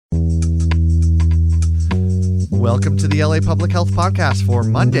Welcome to the LA Public Health Podcast for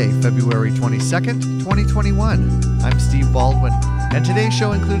Monday, February 22nd, 2021. I'm Steve Baldwin, and today's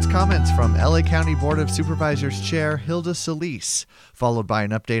show includes comments from LA County Board of Supervisors Chair Hilda Solis, followed by an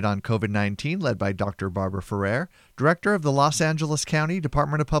update on COVID-19 led by Dr. Barbara Ferrer, Director of the Los Angeles County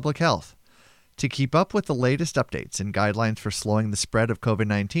Department of Public Health. To keep up with the latest updates and guidelines for slowing the spread of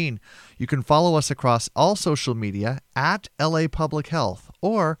COVID-19, you can follow us across all social media at LA Public Health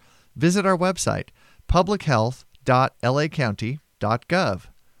or visit our website, publichealth.lacounty.gov.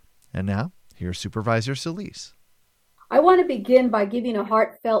 And now, here's Supervisor Solis. I want to begin by giving a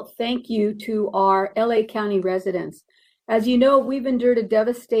heartfelt thank you to our LA County residents. As you know, we've endured a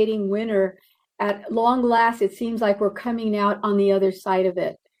devastating winter. At long last, it seems like we're coming out on the other side of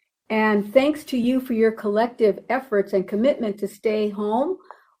it. And thanks to you for your collective efforts and commitment to stay home,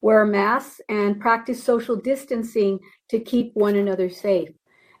 wear masks, and practice social distancing to keep one another safe.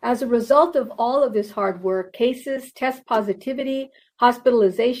 As a result of all of this hard work, cases, test positivity,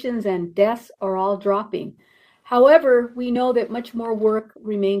 hospitalizations, and deaths are all dropping. However, we know that much more work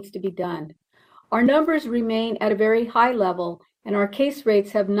remains to be done. Our numbers remain at a very high level, and our case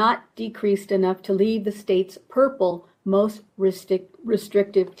rates have not decreased enough to leave the state's purple, most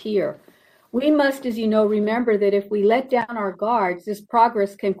restrictive tier. We must, as you know, remember that if we let down our guards, this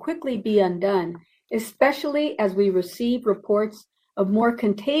progress can quickly be undone, especially as we receive reports of more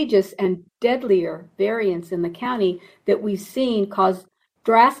contagious and deadlier variants in the county that we've seen cause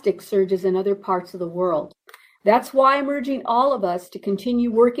drastic surges in other parts of the world. That's why I'm urging all of us to continue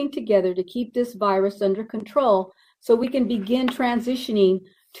working together to keep this virus under control so we can begin transitioning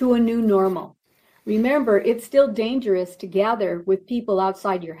to a new normal. Remember, it's still dangerous to gather with people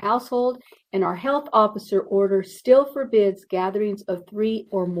outside your household, and our health officer order still forbids gatherings of 3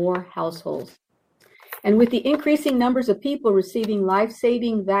 or more households. And with the increasing numbers of people receiving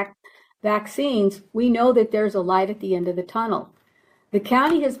life-saving vaccines, we know that there's a light at the end of the tunnel. The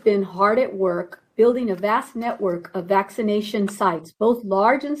county has been hard at work building a vast network of vaccination sites, both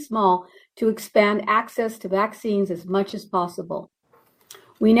large and small, to expand access to vaccines as much as possible.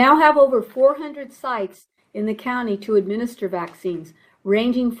 We now have over 400 sites in the county to administer vaccines,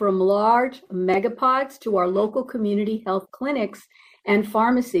 ranging from large megapods to our local community health clinics and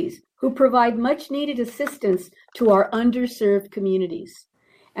pharmacies, who provide much needed assistance to our underserved communities.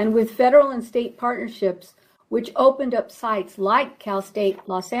 And with federal and state partnerships, which opened up sites like Cal State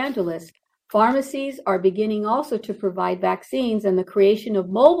Los Angeles, pharmacies are beginning also to provide vaccines, and the creation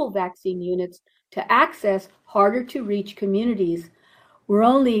of mobile vaccine units to access harder to reach communities. We're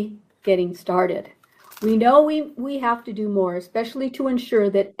only getting started. We know we have to do more, especially to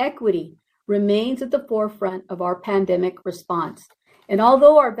ensure that equity remains at the forefront of our pandemic response. And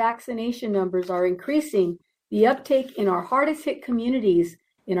although our vaccination numbers are increasing, the uptake in our hardest hit communities,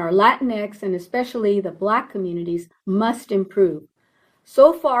 in our Latinx and especially the Black communities, must improve.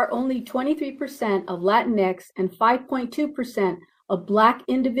 So far, only 23% of Latinx and 5.2% of Black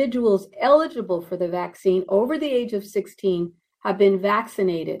individuals eligible for the vaccine over the age of 16 have been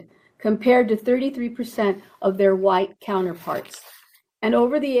vaccinated, compared to 33% of their white counterparts. And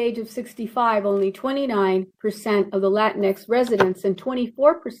over the age of 65, only 29% of the Latinx residents and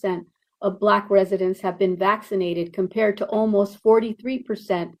 24% of Black residents have been vaccinated, compared to almost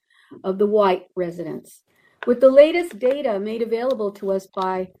 43% of the white residents. With the latest data made available to us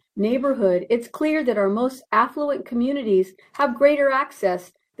by neighborhood, it's clear that our most affluent communities have greater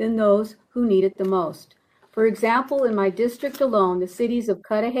access than those who need it the most. For example, in my district alone, the cities of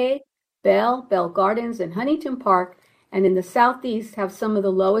Cudahy, Bell Gardens, and Huntington Park, and in the Southeast have some of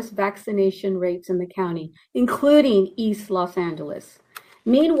the lowest vaccination rates in the county, including East Los Angeles.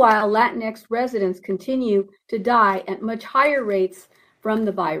 Meanwhile, Latinx residents continue to die at much higher rates from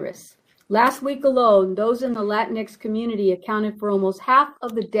the virus. Last week alone, those in the Latinx community accounted for almost half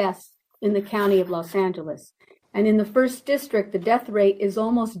of the deaths in the county of Los Angeles. And in the first district, the death rate is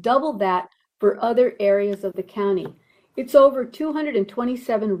almost double that for other areas of the county. It's over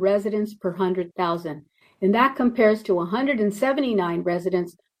 227 residents per 100,000. And that compares to 179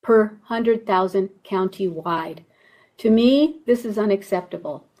 residents per 100,000 county-wide. To me, this is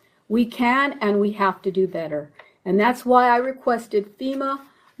unacceptable. We can and we have to do better. And that's why I requested FEMA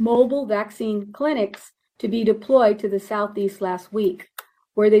mobile vaccine clinics to be deployed to the Southeast last week,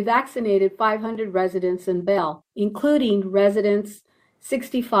 where they vaccinated 500 residents in Bell, including residents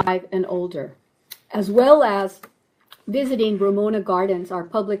 65 and older, as well as visiting Ramona Gardens, our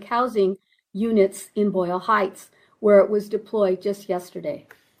public housing units in Boyle Heights, where it was deployed just yesterday.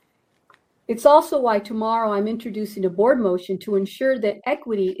 It's also why tomorrow I'm introducing a board motion to ensure that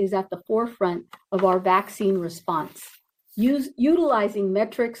equity is at the forefront of our vaccine response. utilizing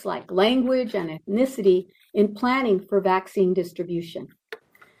metrics like language and ethnicity in planning for vaccine distribution.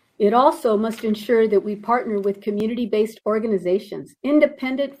 It also must ensure that we partner with community-based organizations,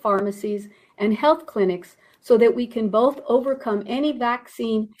 independent pharmacies, and health clinics so that we can both overcome any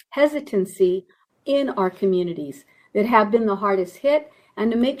vaccine hesitancy in our communities that have been the hardest hit,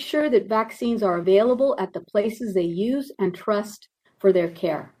 and to make sure that vaccines are available at the places they use and trust for their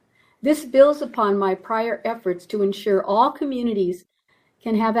care. This builds upon my prior efforts to ensure all communities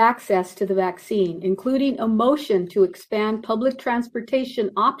can have access to the vaccine, including a motion to expand public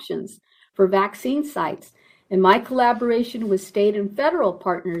transportation options for vaccine sites, and my collaboration with state and federal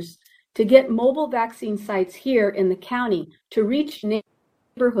partners to get mobile vaccine sites here in the county to reach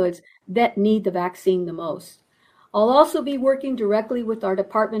neighborhoods that need the vaccine the most. I'll also be working directly with our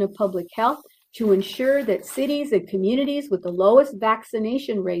Department of Public Health to ensure that cities and communities with the lowest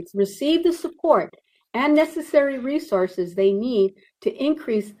vaccination rates receive the support and necessary resources they need to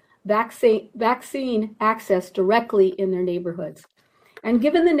increase vaccine access directly in their neighborhoods. And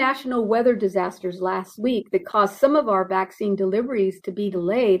given the national weather disasters last week that caused some of our vaccine deliveries to be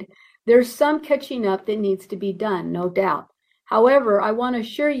delayed, there's some catching up that needs to be done, no doubt. However, I want to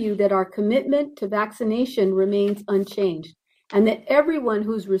assure you that our commitment to vaccination remains unchanged, and that everyone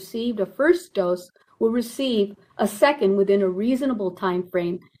who's received a first dose will receive a second within a reasonable time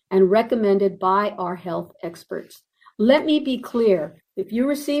frame and recommended by our health experts. Let me be clear, if you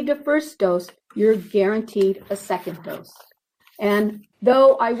received a first dose, you're guaranteed a second dose. And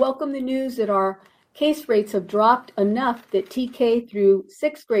though I welcome the news that our case rates have dropped enough that TK through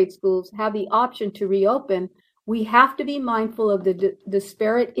 6th grade schools have the option to reopen, we have to be mindful of the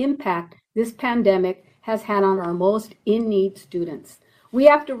disparate impact this pandemic has had on our most in-need students. We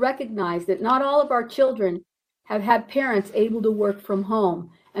have to recognize that not all of our children have had parents able to work from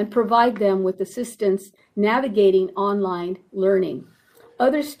home and provide them with assistance navigating online learning.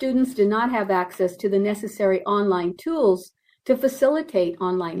 Other students did not have access to the necessary online tools to facilitate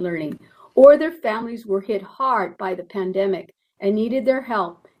online learning, or their families were hit hard by the pandemic and needed their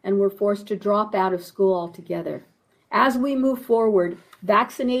help and were forced to drop out of school altogether. As we move forward,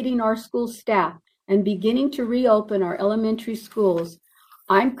 vaccinating our school staff and beginning to reopen our elementary schools,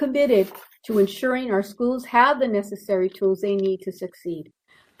 I'm committed to ensuring our schools have the necessary tools they need to succeed.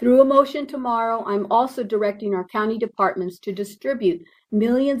 Through a motion tomorrow, I'm also directing our county departments to distribute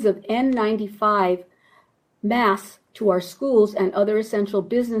millions of N95 masks to our schools and other essential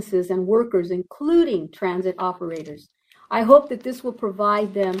businesses and workers, including transit operators. I hope that this will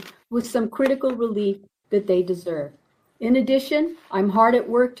provide them with some critical relief that they deserve. In addition, I'm hard at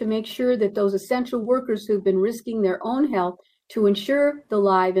work to make sure that those essential workers who've been risking their own health to ensure the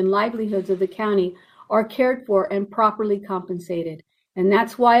lives and livelihoods of the county are cared for and properly compensated. And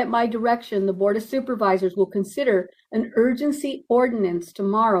that's why, at my direction, the Board of Supervisors will consider an urgency ordinance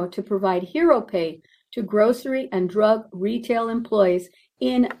tomorrow to provide hero pay to grocery and drug retail employees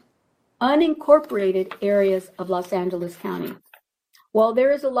in unincorporated areas of Los Angeles County. While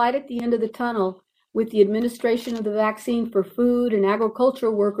there is a light at the end of the tunnel with the administration of the vaccine for food and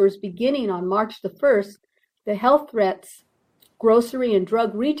agricultural workers beginning on March the 1st, the health threats grocery and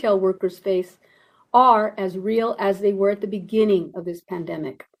drug retail workers face are as real as they were at the beginning of this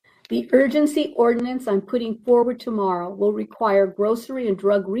pandemic. The urgency ordinance I'm putting forward tomorrow will require grocery and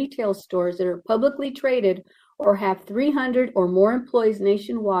drug retail stores that are publicly traded or have 300 or more employees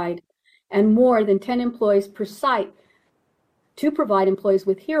nationwide and more than 10 employees per site to provide employees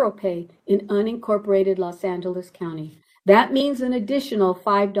with hero pay in unincorporated Los Angeles County. That means an additional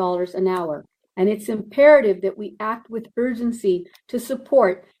 $5 an hour, and it's imperative that we act with urgency to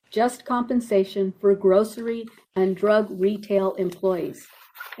support just compensation for grocery and drug retail employees.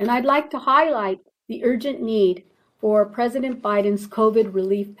 And I'd like to highlight the urgent need for President Biden's COVID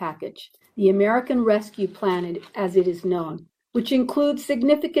relief package, the American Rescue Plan as it is known, which includes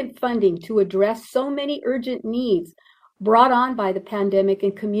significant funding to address so many urgent needs brought on by the pandemic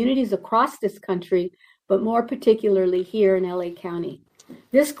in communities across this country, but more particularly here in LA County.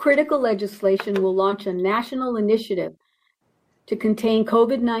 This critical legislation will launch a national initiative to contain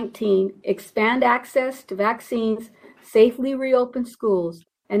COVID-19, expand access to vaccines, safely reopen schools,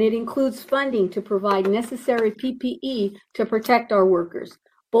 and it includes funding to provide necessary PPE to protect our workers,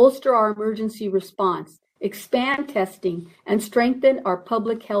 bolster our emergency response, expand testing, and strengthen our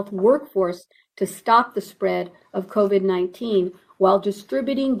public health workforce to stop the spread of COVID-19 while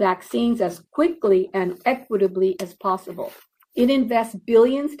distributing vaccines as quickly and equitably as possible. It invests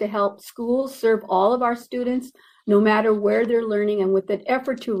billions to help schools serve all of our students, no matter where they're learning, and with an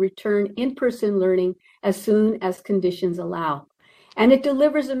effort to return in-person learning as soon as conditions allow. And it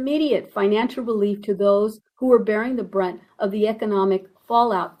delivers immediate financial relief to those who are bearing the brunt of the economic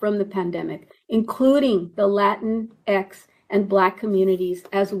fallout from the pandemic, including the Latinx and Black communities,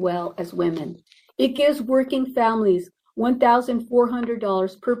 as well as women. It gives working families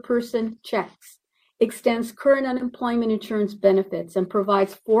 $1,400 per person checks, extends current unemployment insurance benefits, and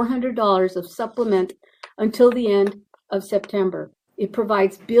provides $400 of supplement until the end of September. It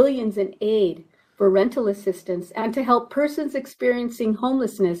provides billions in aid for rental assistance and to help persons experiencing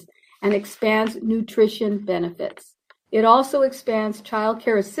homelessness, and expands nutrition benefits. It also expands child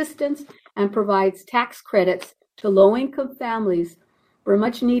care assistance and provides tax credits to low-income families for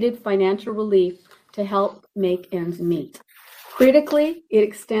much-needed financial relief to help make ends meet. Critically, it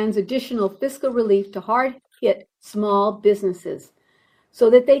extends additional fiscal relief to hard-hit small businesses so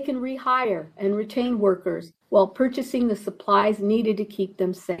that they can rehire and retain workers while purchasing the supplies needed to keep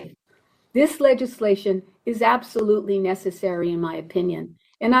them safe. This legislation is absolutely necessary, in my opinion,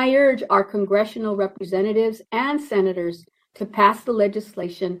 and I urge our congressional representatives and senators to pass the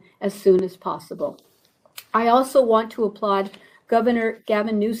legislation as soon as possible. I also want to applaud Governor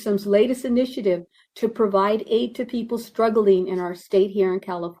Gavin Newsom's latest initiative to provide aid to people struggling in our state here in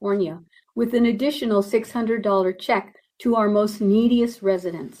California, with an additional $600 check to our most neediest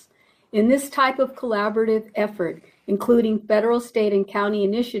residents. In this type of collaborative effort, including federal, state, and county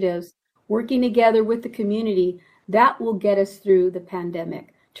initiatives, working together with the community, that will get us through the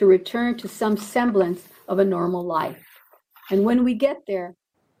pandemic to return to some semblance of a normal life. And when we get there,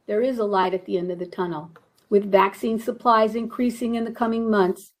 there is a light at the end of the tunnel. With vaccine supplies increasing in the coming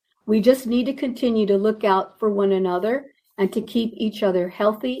months, we just need to continue to look out for one another and to keep each other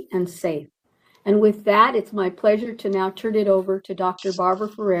healthy and safe. And with that, it's my pleasure to now turn it over to Dr. Barbara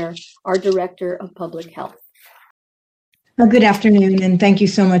Ferrer, our Director of Public Health. Well, good afternoon, and thank you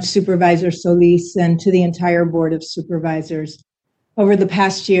so much, Supervisor Solis, and to the entire Board of Supervisors. Over the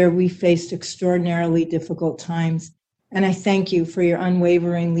past year, we faced extraordinarily difficult times, and I thank you for your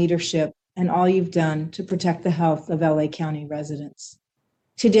unwavering leadership and all you've done to protect the health of LA County residents.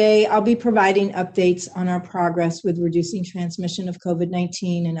 Today, I'll be providing updates on our progress with reducing transmission of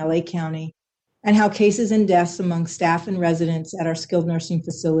COVID-19 in LA County and how cases and deaths among staff and residents at our skilled nursing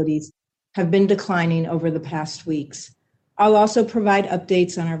facilities have been declining over the past weeks. I'll also provide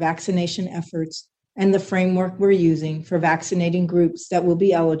updates on our vaccination efforts and the framework we're using for vaccinating groups that will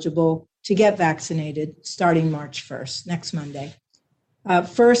be eligible to get vaccinated starting March 1st, next Monday.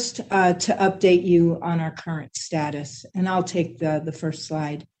 First, to update you on our current status, and I'll take the first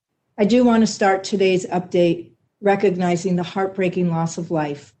slide. I do want to start today's update recognizing the heartbreaking loss of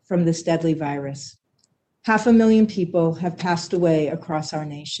life from this deadly virus. 500,000 people have passed away across our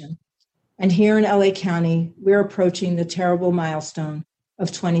nation. And here in LA County, we're approaching the terrible milestone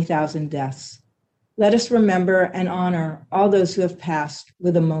of 20,000 deaths. Let us remember and honor all those who have passed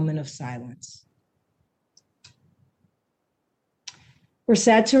with a moment of silence. We're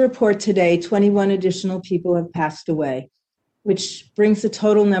sad to report today 21 additional people have passed away, which brings the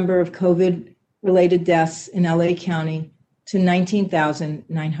total number of COVID-related deaths in LA County to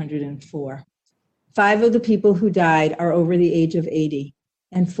 19,904. 5 of the people who died are over the age of 80.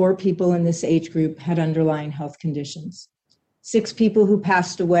 And 4 people in this age group had underlying health conditions. 6 people who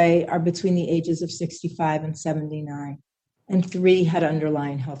passed away are between the ages of 65 and 79, and 3 had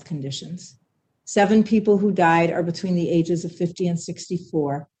underlying health conditions. 7 people who died are between the ages of 50 and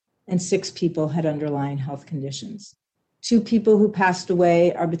 64, and 6 people had underlying health conditions. 2 people who passed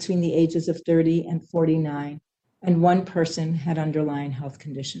away are between the ages of 30 and 49, and 1 person had underlying health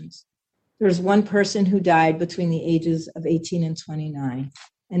conditions. There's 1 person who died between the ages of 18 and 29,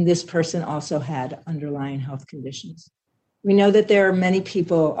 and this person also had underlying health conditions. We know that there are many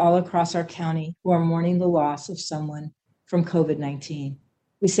people all across our county who are mourning the loss of someone from COVID-19.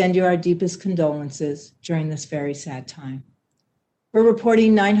 We send you our deepest condolences during this very sad time. We're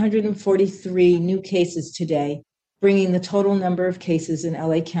reporting 943 new cases today, bringing the total number of cases in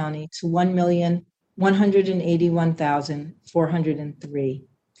LA County to 1,181,403.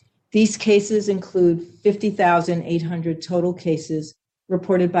 These cases include 50,800 total cases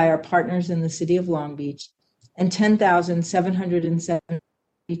reported by our partners in the city of Long Beach and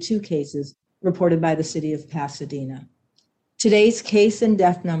 10,772 cases reported by the city of Pasadena. Today's case and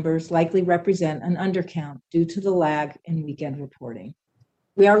death numbers likely represent an undercount due to the lag in weekend reporting.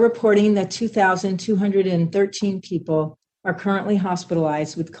 We are reporting that 2,213 people are currently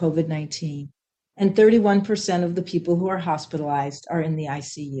hospitalized with COVID-19, and 31% of the people who are hospitalized are in the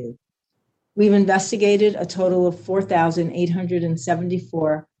ICU. We've investigated a total of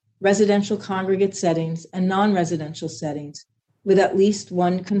 4,874 residential congregate settings and non-residential settings with at least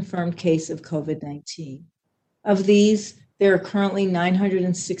 1 confirmed case of COVID-19. Of these, There are currently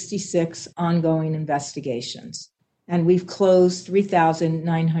 966 ongoing investigations, and we've closed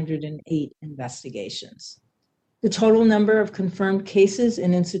 3,908 investigations. The total number of confirmed cases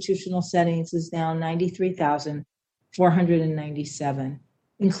in institutional settings is now 93,497,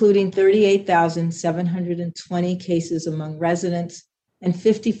 including 38,720 cases among residents and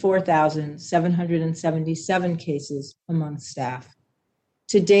 54,777 cases among staff.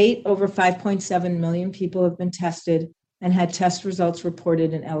 To date, over 5.7 million people have been tested and had test results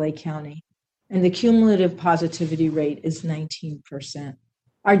reported in LA County, and the cumulative positivity rate is 19%.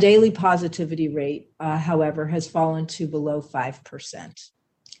 Our daily positivity rate, however, has fallen to below 5%.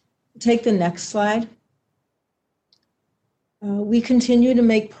 Take the next slide. We continue to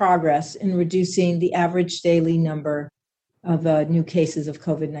make progress in reducing the average daily number of new cases of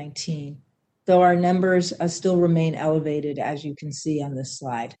COVID-19, though our numbers still remain elevated, as you can see on this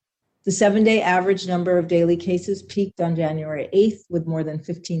slide. The 7-day average number of daily cases peaked on January 8th with more than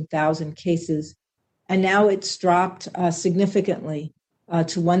 15,000 cases, and now it's dropped significantly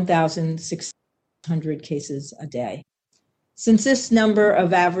to 1,600 cases a day. Since this number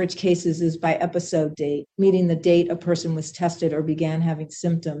of average cases is by episode date, meaning the date a person was tested or began having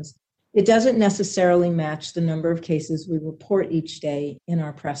symptoms, it doesn't necessarily match the number of cases we report each day in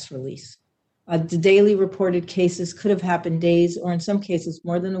our press release. The daily reported cases could have happened days, or in some cases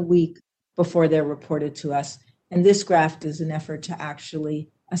more than a week, before they're reported to us. And this graph is an effort to actually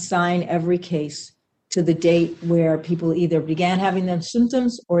assign every case to the date where people either began having their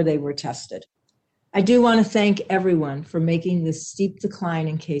symptoms or they were tested. I do want to thank everyone for making this steep decline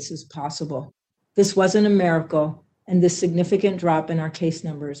in cases possible. This wasn't a miracle, and this significant drop in our case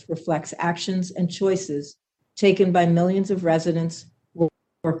numbers reflects actions and choices taken by millions of residents,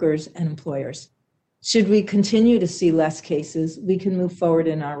 workers, and employers. Should we continue to see less cases, we can move forward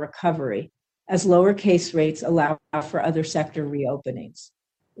in our recovery, as lower case rates allow for other sector reopenings.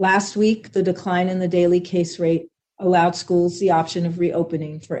 Last week, the decline in the daily case rate allowed schools the option of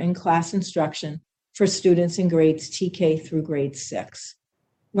reopening for in-class instruction for students in grades TK through grade 6.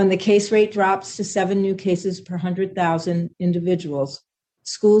 When the case rate drops to 7 new cases per 100,000 individuals,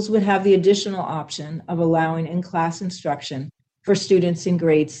 schools would have the additional option of allowing in-class instruction for students in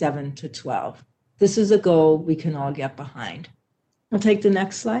grades 7 to 12. This is a goal we can all get behind. I'll take the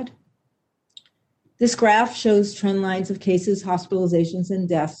next slide. This graph shows trend lines of cases, hospitalizations, and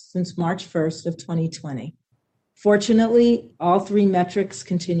deaths since March 1st of 2020. Fortunately, all 3 metrics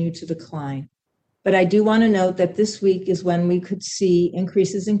continue to decline. But I do want to note that this week is when we could see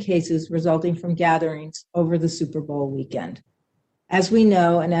increases in cases resulting from gatherings over the Super Bowl weekend. As we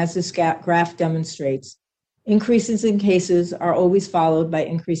know, and as this graph demonstrates, increases in cases are always followed by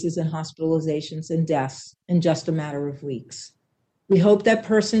increases in hospitalizations and deaths in just a matter of weeks. We hope that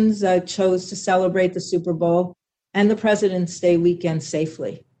persons chose to celebrate the Super Bowl and the President's Day weekend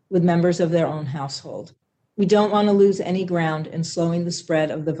safely with members of their own household. We don't want to lose any ground in slowing the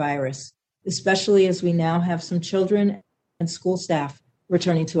spread of the virus, especially as we now have some children and school staff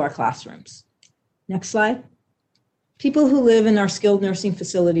returning to our classrooms. Next slide. People who live in our skilled nursing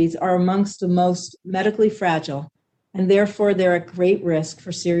facilities are amongst the most medically fragile, and therefore they're at great risk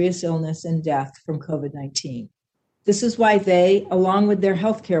for serious illness and death from COVID-19. This is why they, along with their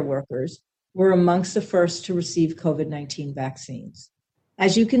healthcare workers, were amongst the first to receive COVID-19 vaccines.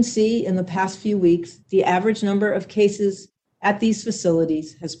 As you can see, in the past few weeks, the average number of cases at these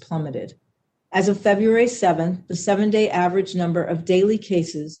facilities has plummeted. As of February 7th, the 7-day average number of daily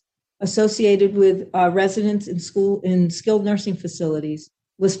cases associated with residents in skilled nursing facilities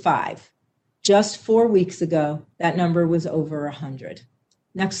was 5. Just 4 weeks ago, that number was over 100.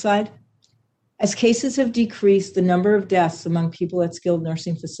 Next slide. As cases have decreased, the number of deaths among people at skilled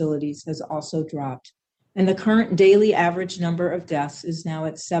nursing facilities has also dropped, and the current daily average number of deaths is now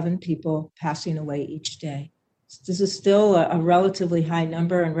at 7 people passing away each day. This is still a relatively high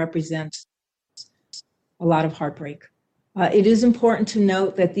number and represents a lot of heartbreak. It is important to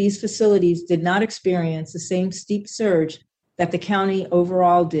note that these facilities did not experience the same steep surge that the county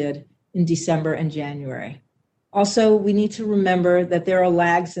overall did in December and January. Also, we need to remember that there are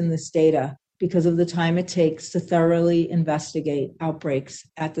lags in this data because of the time it takes to thoroughly investigate outbreaks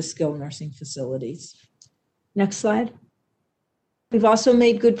at the skilled nursing facilities. Next slide. We've also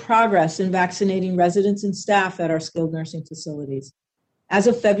made good progress in vaccinating residents and staff at our skilled nursing facilities. As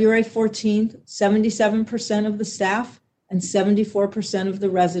of February 14th, 77% of the staff and 74% of the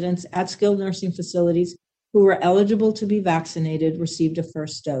residents at skilled nursing facilities who were eligible to be vaccinated received a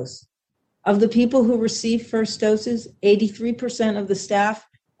first dose. Of the people who received first doses, 83% of the staff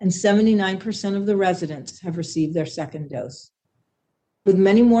and 79% of the residents have received their second dose. With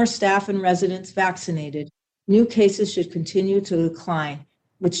many more staff and residents vaccinated, New cases should continue to decline,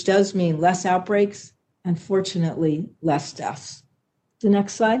 which does mean less outbreaks and, fortunately, less deaths. The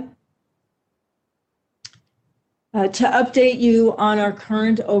next slide. To update you on our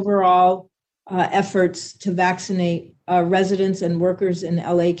current overall efforts to vaccinate residents and workers in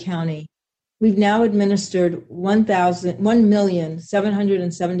LA County, we've now administered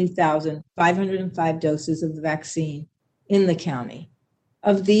 1,770,505 doses of the vaccine in the county.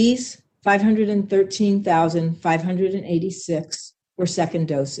 Of these, 513,586 were second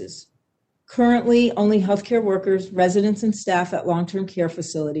doses. Currently, only healthcare workers, residents and staff at long-term care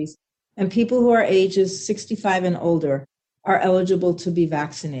facilities, and people who are ages 65 and older are eligible to be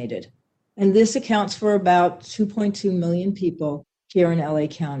vaccinated. And this accounts for about 2.2 million people here in LA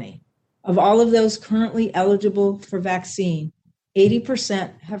County. Of all of those currently eligible for vaccine,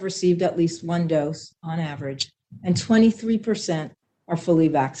 80% have received at least one dose on average, and 23% are fully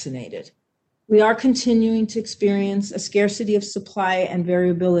vaccinated. We are continuing to experience a scarcity of supply and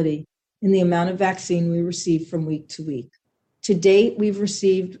variability in the amount of vaccine we receive from week to week. To date, we've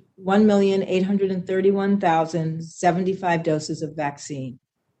received 1,831,075 doses of vaccine.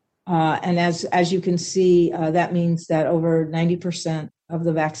 And as you can see, that means that over 90% of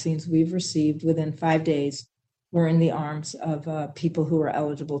the vaccines we've received within 5 days were in the arms of people who are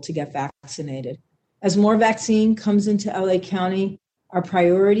eligible to get vaccinated. As more vaccine comes into LA County, our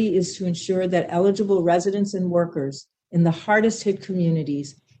priority is to ensure that eligible residents and workers in the hardest hit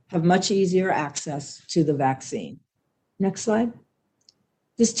communities have much easier access to the vaccine. Next slide.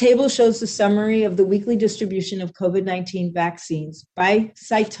 This table shows the summary of the weekly distribution of COVID-19 vaccines by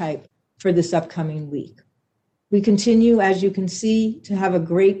site type for this upcoming week. We continue, as you can see, to have a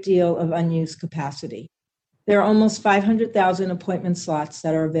great deal of unused capacity. There are almost 500,000 appointment slots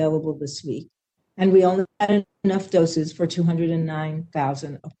that are available this week, and we only had enough doses for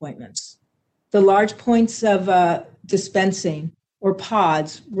 209,000 appointments. The large points of dispensing, or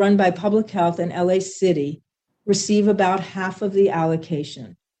pods, run by Public Health and LA City receive about half of the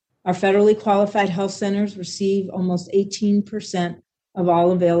allocation. Our federally qualified health centers receive almost 18% of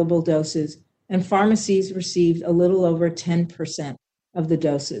all available doses, and pharmacies received a little over 10% of the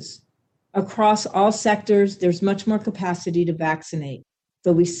doses. Across all sectors, there's much more capacity to vaccinate,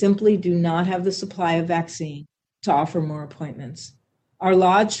 though we simply do not have the supply of vaccine to offer more appointments. Our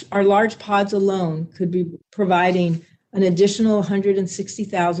large pods alone could be providing an additional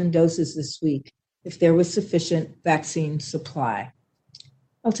 160,000 doses this week if there was sufficient vaccine supply.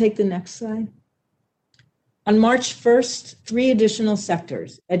 I'll take the next slide. On March 1st, 3 additional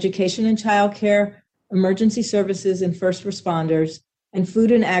sectors, education and childcare, emergency services and first responders, and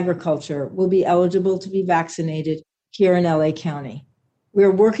food and agriculture, will be eligible to be vaccinated here in LA County. We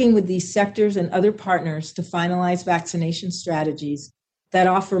are working with these sectors and other partners to finalize vaccination strategies that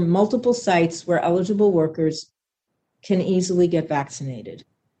offer multiple sites where eligible workers can easily get vaccinated.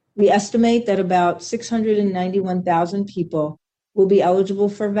 We estimate that about 691,000 people will be eligible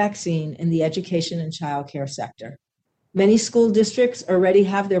for vaccine in the education and childcare sector. Many school districts already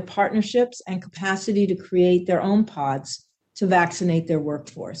have their partnerships and capacity to create their own pods to vaccinate their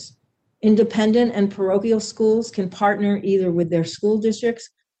workforce. Independent and parochial schools can partner either with their school districts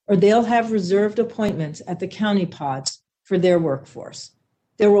or they'll have reserved appointments at the county pods for their workforce.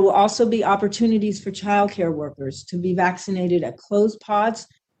 There will also be opportunities for childcare workers to be vaccinated at closed pods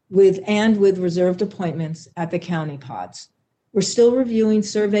with reserved appointments at the county pods. We're still reviewing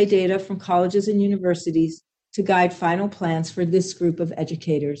survey data from colleges and universities to guide final plans for this group of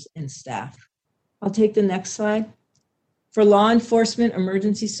educators and staff. I'll take the next slide. For law enforcement,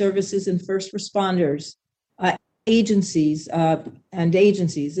 emergency services, and first responders, agencies,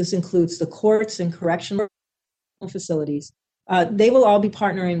 this includes the courts and correctional facilities, they will all be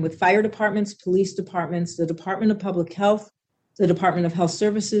partnering with fire departments, police departments, the Department of Public Health, the Department of Health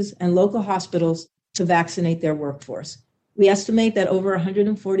Services, and local hospitals to vaccinate their workforce. We estimate that over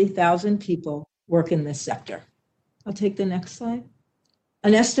 140,000 people work in this sector. I'll take the next slide.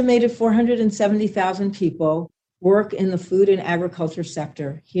 An estimated 470,000 people work in the food and agriculture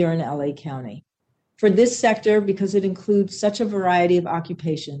sector here in LA County. For this sector, because it includes such a variety of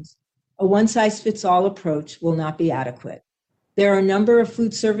occupations, a one-size-fits-all approach will not be adequate. There are a number of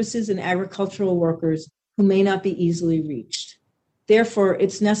food services and agricultural workers who may not be easily reached. Therefore,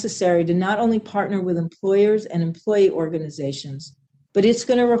 it's necessary to not only partner with employers and employee organizations, but it's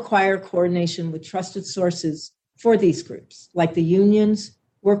going to require coordination with trusted sources for these groups, like the unions,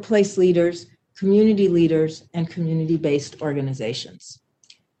 workplace leaders, community leaders, and community-based organizations.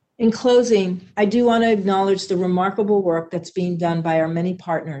 In closing, I do want to acknowledge the remarkable work that's being done by our many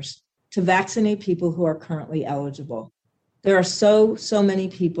partners to vaccinate people who are currently eligible. There are so many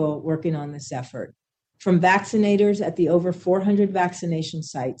people working on this effort. from vaccinators at the over 400 vaccination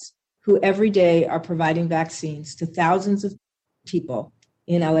sites who every day are providing vaccines to thousands of people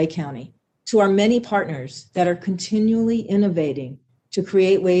in LA County, to our many partners that are continually innovating to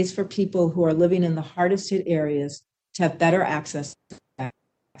create ways for people who are living in the hardest hit areas to have better access to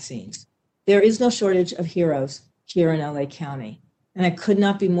vaccines. There is no shortage of heroes here in LA County, and I could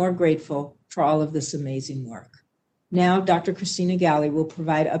not be more grateful for all of this amazing work. Now, Dr. Christina Galley will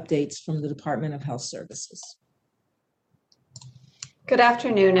provide updates from the Department of Health Services. Good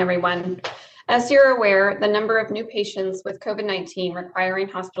afternoon, everyone. As you're aware, the number of new patients with COVID-19 requiring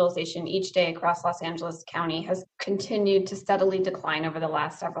hospitalization each day across Los Angeles County has continued to steadily decline over the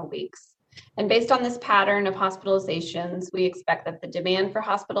last several weeks. And based on this pattern of hospitalizations, we expect that the demand for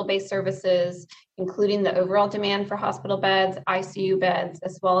hospital-based services, including the overall demand for hospital beds, ICU beds,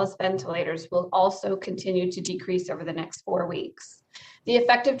 as well as ventilators, will also continue to decrease over the next 4 weeks. The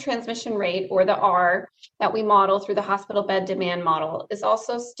effective transmission rate, or the R, that we model through the hospital bed demand model is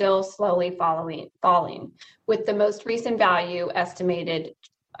also still slowly falling, with the most recent value estimated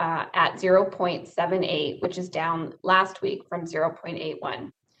at 0.78, which is down last week from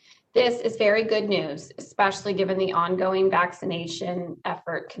 0.81. This is very good news, especially given the ongoing vaccination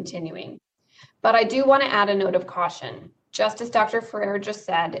effort continuing. But I do want to add a note of caution. Just as Dr. Ferrer just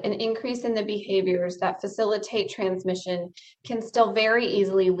said, an increase in the behaviors that facilitate transmission can still very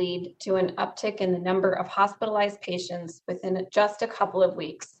easily lead to an uptick in the number of hospitalized patients within just a couple of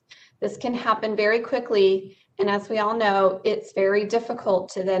weeks. This can happen very quickly, and as we all know, it's very difficult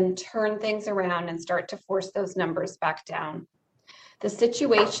to then turn things around and start to force those numbers back down. The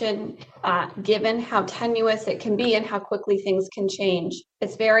situation, given how tenuous it can be and how quickly things can change,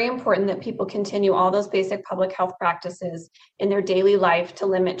 it's very important that people continue all those basic public health practices in their daily life to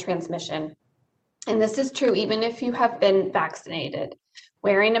limit transmission. And this is true even if you have been vaccinated.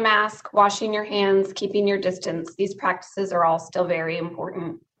 Wearing a mask, washing your hands, keeping your distance, these practices are all still very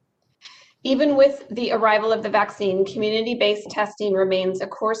important. Even with the arrival of the vaccine, community-based testing remains a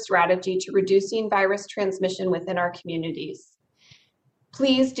core strategy to reducing virus transmission within our communities.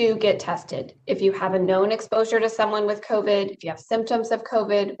 Please do get tested. If you have a known exposure to someone with COVID, if you have symptoms of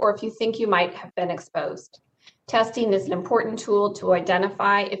COVID, or if you think you might have been exposed. Testing is an important tool to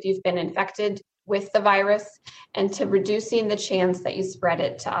identify if you've been infected with the virus and to reducing the chance that you spread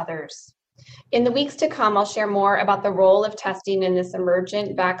it to others. In the weeks to come, I'll share more about the role of testing in this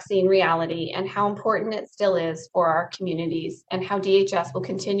emergent vaccine reality and how important it still is for our communities, and how DHS will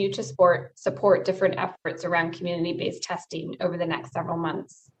continue to support different efforts around community-based testing over the next several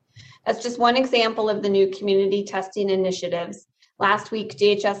months. As just one example of the new community testing initiatives, last week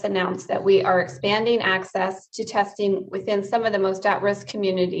DHS announced that we are expanding access to testing within some of the most at-risk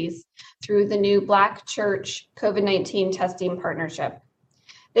communities through the new Black Church COVID-19 testing partnership.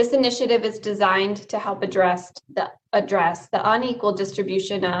 This initiative is designed to help address the unequal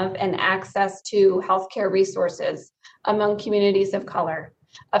distribution of and access to healthcare resources among communities of color,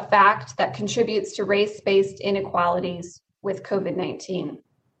 a fact that contributes to race-based inequalities with COVID-19.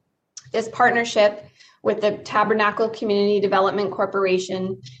 This partnership with the Tabernacle Community Development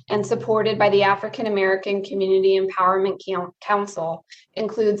Corporation and supported by the African American Community Empowerment Council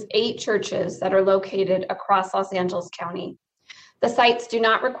includes 8 churches that are located across Los Angeles County. The sites do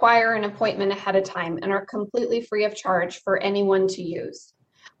not require an appointment ahead of time and are completely free of charge for anyone to use.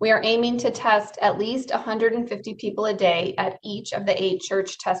 We are aiming to test at least 150 people a day at each of the 8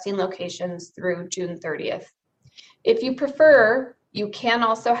 church testing locations through June 30th. If you prefer, you can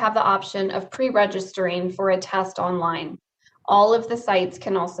also have the option of pre-registering for a test online. All of the sites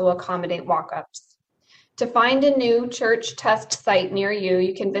can also accommodate walk-ups. To find a new church test site near you,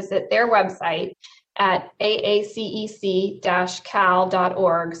 you can visit their website at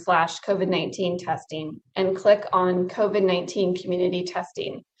aacec-cal.org/COVID-19 testing and click on COVID-19 community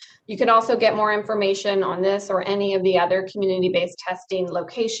testing. You can also get more information on this or any of the other community-based testing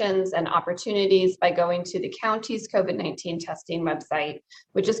locations and opportunities by going to the county's COVID-19 testing website,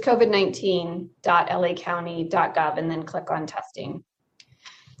 which is covid19.lacounty.gov, and then click on testing.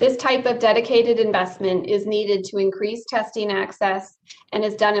 This type of dedicated investment is needed to increase testing access and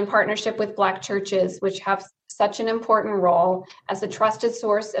is done in partnership with Black churches, which have such an important role as a trusted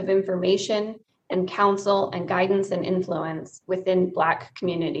source of information and counsel and guidance and influence within Black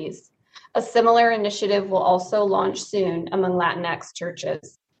communities. A similar initiative will also launch soon among Latinx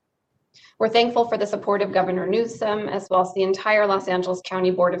churches. We're thankful for the support of Governor Newsom, as well as the entire Los Angeles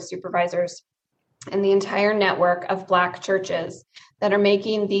County Board of Supervisors and the entire network of Black churches that are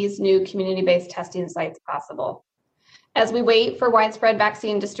making these new community-based testing sites possible. As we wait for widespread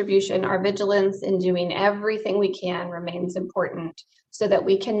vaccine distribution, our vigilance in doing everything we can remains important so that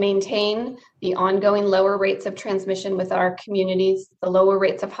we can maintain the ongoing lower rates of transmission with our communities, the lower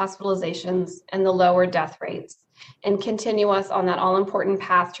rates of hospitalizations, and the lower death rates, and continue us on that all-important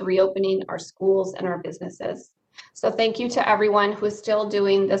path to reopening our schools and our businesses. So thank you to everyone who is still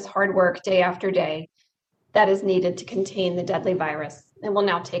doing this hard work day after day that is needed to contain the deadly virus. And we'll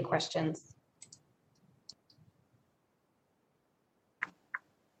now take questions.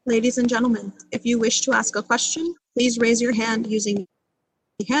 Ladies and gentlemen, if you wish to ask a question, please raise your hand using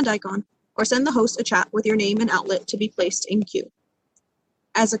the hand icon or send the host a chat with your name and outlet to be placed in queue.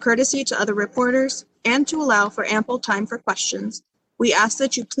 As a courtesy to other reporters and to allow for ample time for questions, we ask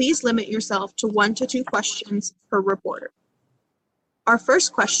that you please limit yourself to 1 to 2 questions per reporter. Our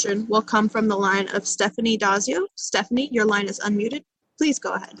first question will come from the line of Stephanie Dazio. Stephanie, your line is unmuted. Please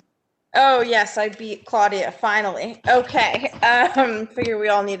go ahead. Oh, yes, I beat Claudia, finally. Okay, figure we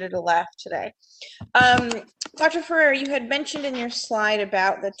all needed a laugh today. Dr. Ferrer, you had mentioned in your slide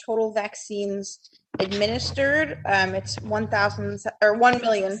about the total vaccines administered. It's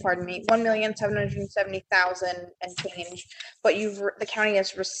 1,770,000 and change, but the county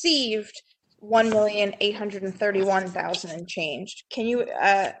has received 1,831,000 and change. Can you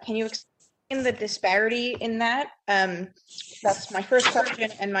explain the disparity in that? That's my first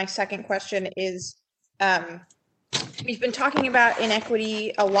question, and my second question is, we've been talking about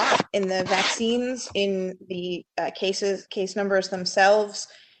inequity a lot in the vaccines, in the case numbers themselves.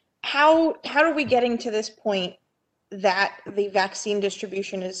 How are we getting to this point that the vaccine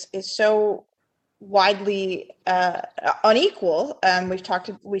distribution is so widely unequal?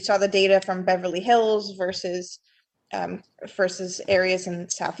 We saw the data from Beverly Hills versus areas in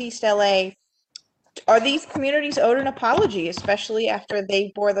Southeast LA. Are these communities owed an apology, especially after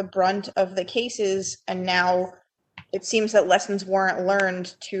they bore the brunt of the cases, and now it seems that lessons weren't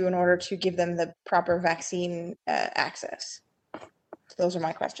learned in order to give them the proper vaccine access? So those are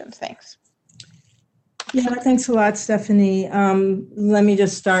my questions. Thanks. Yeah, thanks a lot, Stephanie. Let me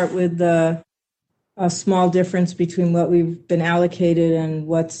just start with a small difference between what we've been allocated and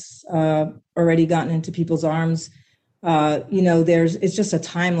what's already gotten into people's arms. It's just a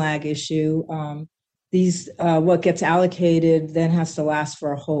time lag issue. What gets allocated then has to last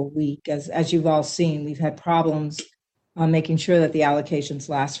for a whole week. As you've all seen, we've had problems making sure that the allocations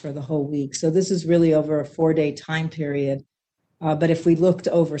last for the whole week. So this is really over a 4-day time period. But if we looked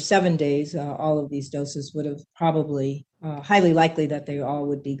over 7 days, all of these doses would have probably, highly likely that they all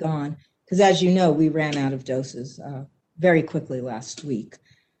would be gone. Because as you know, we ran out of doses very quickly last week.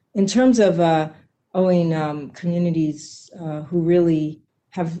 In terms of owing communities who really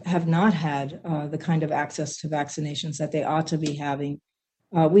have not had the kind of access to vaccinations that they ought to be having,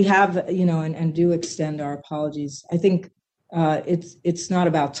 we have, and do extend our apologies. I think it's not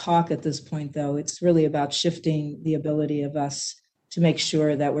about talk at this point, though. It's really about shifting the ability of us to make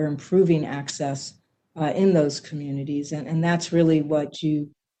sure that we're improving access in those communities. And that's really what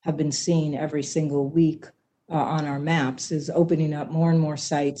you have been seeing every single week on our maps, is opening up more and more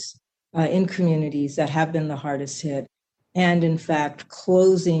sites in communities that have been the hardest hit, and in fact,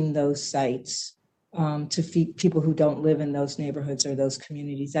 closing those sites to feed people who don't live in those neighborhoods or those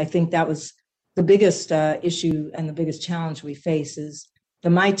communities. I think that was the biggest issue and the biggest challenge we face, is the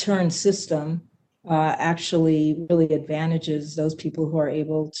My Turn system actually really advantages those people who are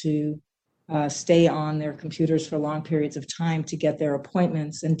able to stay on their computers for long periods of time to get their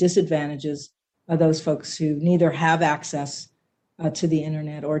appointments, and disadvantages those folks who neither have access to the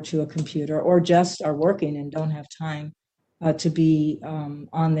internet or to a computer, or just are working and don't have time to be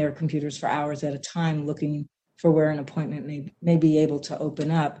on their computers for hours at a time looking for where an appointment may be able to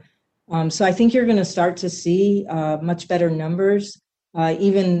open up. So I think you're going to start to see much better numbers.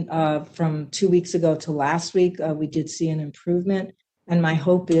 Even from 2 weeks ago to last week, we did see an improvement. And my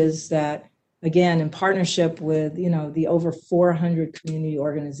hope is that, again, in partnership with, the over 400 community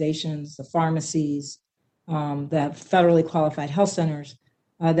organizations, the pharmacies, the federally qualified health centers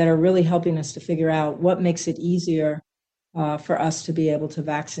that are really helping us to figure out what makes it easier for us to be able to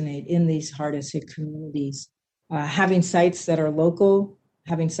vaccinate in these hardest hit communities. Having sites that are local,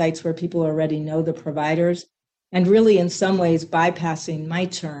 having sites where people already know the providers, and really in some ways bypassing My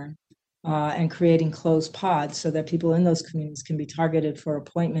Turn and creating closed pods so that people in those communities can be targeted for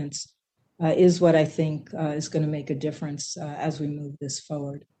appointments is what I think is going to make a difference as we move this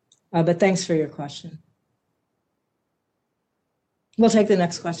forward. But thanks for your question. We'll take the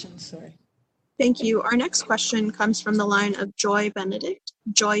next question, sorry. Thank you. Our next question comes from the line of Joy Benedict.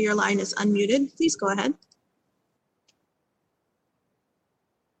 Joy, your line is unmuted. Please go ahead.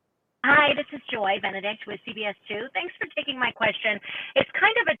 Hi, this is Joy Benedict with CBS2. Thanks for taking my question. It's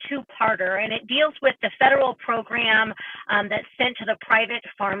kind of a two-parter, and it deals with the federal program that's sent to the private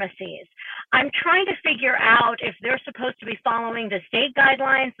pharmacies. I'm trying to figure out if they're supposed to be following the state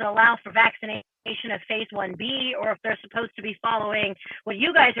guidelines that allow for vaccination of phase 1B, or if they're supposed to be following what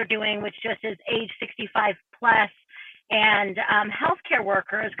you guys are doing, which just is age 65 plus, and healthcare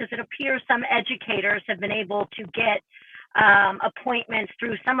workers, because it appears some educators have been able to get appointments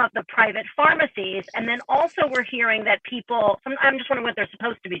through some of the private pharmacies. And then also we're hearing that I'm just wondering what they're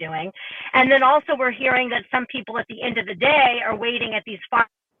supposed to be doing. And then also we're hearing that some people at the end of the day are waiting at these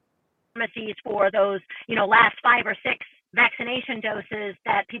pharmacies for those, last 5 or 6 vaccination doses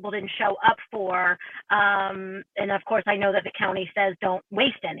that people didn't show up for. And of course, I know that the county says don't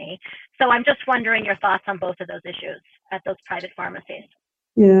waste any. So I'm just wondering your thoughts on both of those issues at those private pharmacies.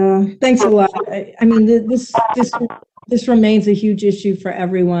 Yeah, thanks a lot. I mean, this remains a huge issue for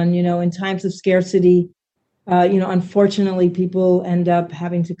everyone. In times of scarcity, unfortunately, people end up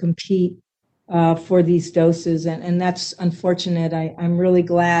having to compete for these doses, and that's unfortunate. I'm really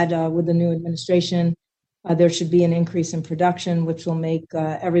glad with the new administration, there should be an increase in production, which will make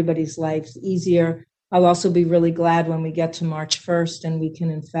everybody's lives easier. I'll also be really glad when we get to March 1st and we can,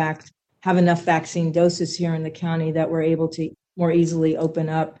 in fact, have enough vaccine doses here in the county that we're able to more easily open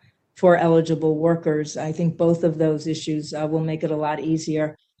up for eligible workers. I think both of those issues will make it a lot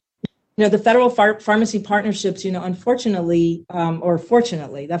easier. The federal pharmacy partnerships, unfortunately, or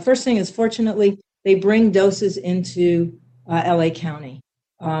fortunately, the first thing is fortunately, they bring doses into LA County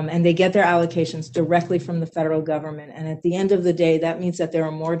and they get their allocations directly from the federal government. And at the end of the day, that means that there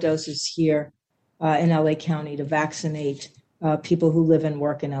are more doses here in LA County to vaccinate people who live and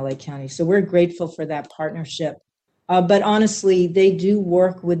work in LA County. So we're grateful for that partnership. But honestly, they do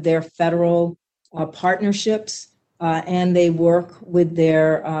work with their federal partnerships, and they work with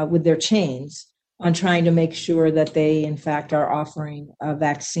their chains on trying to make sure that they, in fact, are offering a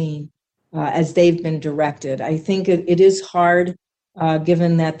vaccine as they've been directed. I think it is hard,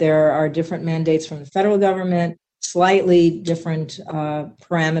 given that there are different mandates from the federal government, slightly different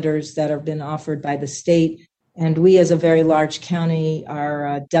parameters that have been offered by the state, and we, as a very large county,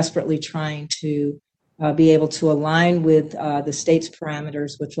 are desperately trying to be able to align with the state's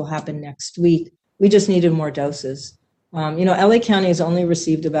parameters, which will happen next week. We just needed more doses. LA County has only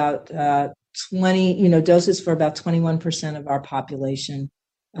received about 20, doses for about 21% of our population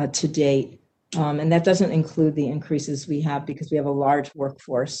to date. And that doesn't include the increases we have because we have a large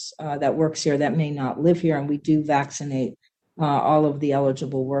workforce that works here that may not live here, and we do vaccinate all of the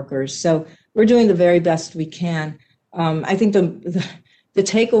eligible workers. So we're doing the very best we can. I think the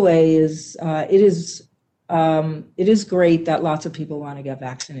takeaway is it is great that lots of people want to get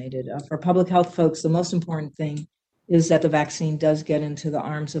vaccinated. For public health folks, the most important thing is that the vaccine does get into the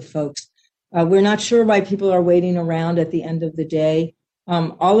arms of folks. We're not sure why people are waiting around at the end of the day.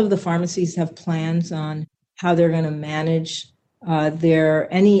 All of the pharmacies have plans on how they're going to manage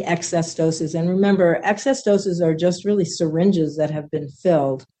any excess doses. And remember, excess doses are just really syringes that have been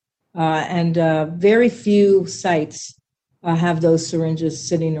filled. And very few sites have those syringes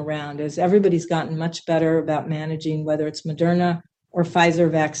sitting around, as everybody's gotten much better about managing whether it's Moderna or Pfizer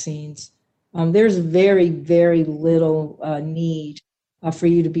vaccines. There's very, very little need for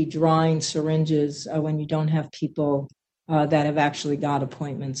you to be drawing syringes when you don't have people that have actually got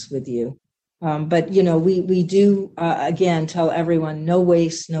appointments with you. But, we do, again, tell everyone, no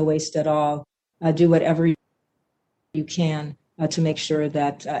waste at all. Do whatever you can to make sure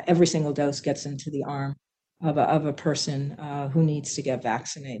that every single dose gets into the arm of a person who needs to get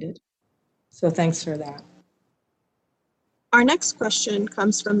vaccinated. So thanks for that. Our next question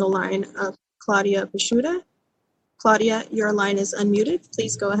comes from the line of Claudia Bishuda. Claudia, your line is unmuted.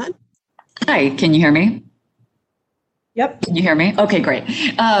 Please go ahead. Hi, can you hear me? Yep. Can you hear me? Okay, great.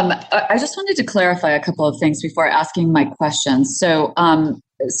 I just wanted to clarify a couple of things before asking my questions. So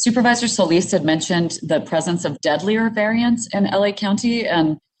Supervisor Solis had mentioned the presence of deadlier variants in LA County,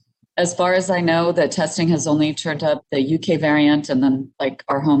 and as far as I know, the testing has only turned up the UK variant and then like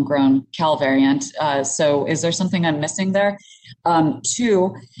our homegrown Cal variant. So is there something I'm missing there?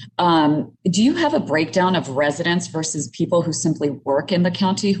 Two, do you have a breakdown of residents versus people who simply work in the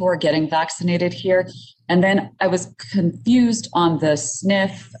county who are getting vaccinated here? And then I was confused on the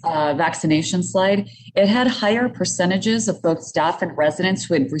SNF vaccination slide. It had higher percentages of both staff and residents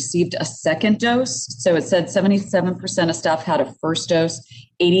who had received a second dose. So it said 77% of staff had a first dose,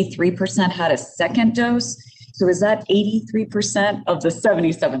 83% had a second dose. So is that 83% of the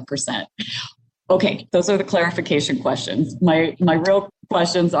 77%? Okay, those are the clarification questions. My real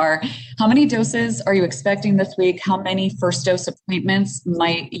questions are, how many doses are you expecting this week? How many first dose appointments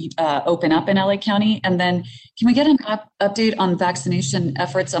might open up in LA County? And then can we get an update on vaccination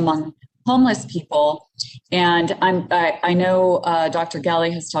efforts among homeless people? And I know Dr.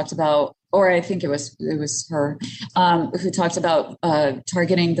 Galley has talked about, or I think it was her, who talked about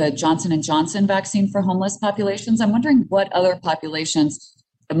targeting the Johnson & Johnson vaccine for homeless populations. I'm wondering what other populations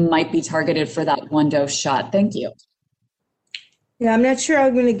might be targeted for that one dose shot. Thank you. Yeah, I'm not sure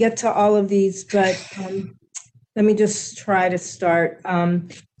I'm going to get to all of these, but let me just try to start.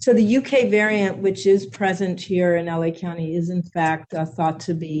 So the UK variant, which is present here in LA County, is in fact thought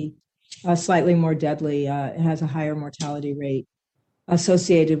to be slightly more deadly. It has a higher mortality rate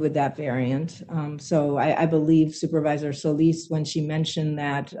associated with that variant. So I believe Supervisor Solis, when she mentioned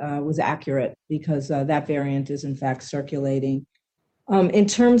that, was accurate, because that variant is in fact circulating. In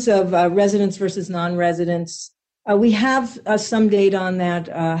terms of residents versus non-residents, we have some data on that.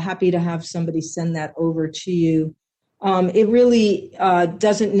 Happy to have somebody send that over to you. It really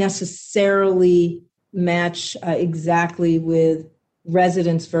doesn't necessarily match exactly with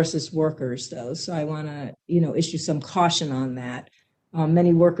residents versus workers, though. So I want to, issue some caution on that.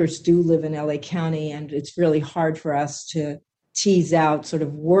 Many workers do live in LA County, and it's really hard for us to tease out sort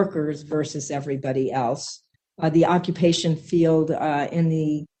of workers versus everybody else. The occupation field in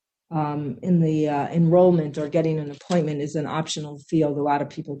the enrollment or getting an appointment is an optional field. A lot of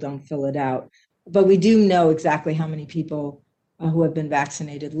people don't fill it out. But we do know exactly how many people who have been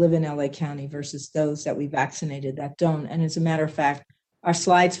vaccinated live in LA County versus those that we vaccinated that don't. And as a matter of fact, our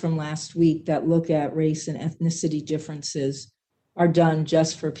slides from last week that look at race and ethnicity differences are done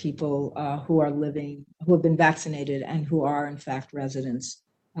just for people who have been vaccinated and who are in fact residents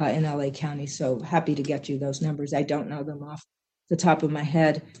in LA County. So happy to get you those numbers. I don't know them off the top of my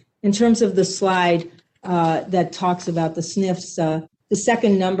head. In terms of the slide that talks about the SNFs, the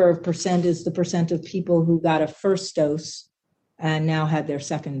second number of percent is the percent of people who got a first dose and now had their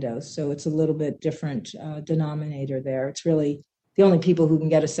second dose. So it's a little bit different denominator there. It's really the only people who can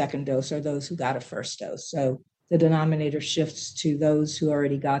get a second dose are those who got a first dose. So the denominator shifts to those who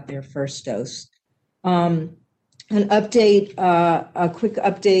already got their first dose. A quick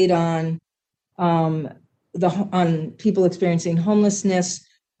update on people experiencing homelessness.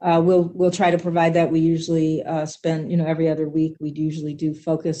 We'll try to provide that. We usually spend, every other week, we usually do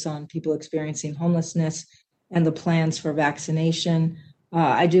focus on people experiencing homelessness and the plans for vaccination.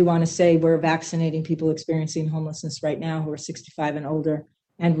 I do want to say we're vaccinating people experiencing homelessness right now who are 65 and older,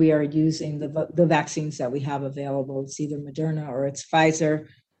 and we are using the vaccines that we have available. It's either Moderna or it's Pfizer.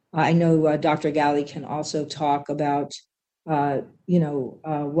 I know Dr. Galley can also talk about, what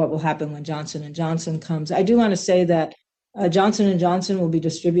will happen when Johnson & Johnson comes. I do want to say that Johnson & Johnson will be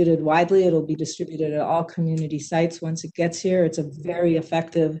distributed widely. It'll be distributed at all community sites once it gets here. It's a very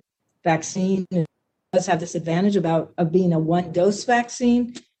effective vaccine. It does have this advantage of being a one-dose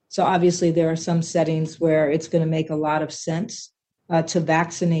vaccine. So obviously there are some settings where it's going to make a lot of sense to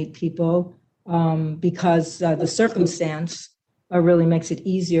vaccinate people because the circumstance really makes it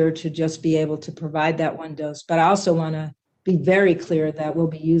easier to just be able to provide that one dose. But I also want to be very clear that we'll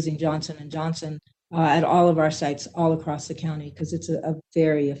be using Johnson & Johnson at all of our sites all across the county because it's a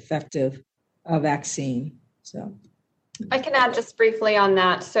very effective vaccine. So I can add just briefly on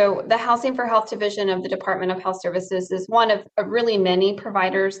that. So the Housing for Health Division of the Department of Health Services is one of really many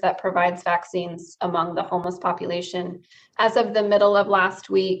providers that provides vaccines among the homeless population. As of the middle of last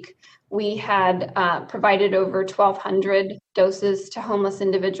week, we had provided over 1,200 doses to homeless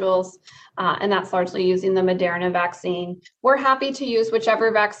individuals, and that's largely using the Moderna vaccine. We're happy to use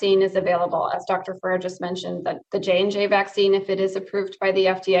whichever vaccine is available. As Dr. Ferrer just mentioned, the J&J vaccine, if it is approved by the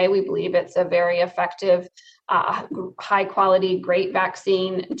FDA, we believe it's a very effective, high quality, great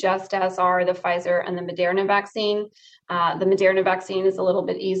vaccine, just as are the Pfizer and the Moderna vaccine. The Moderna vaccine is a little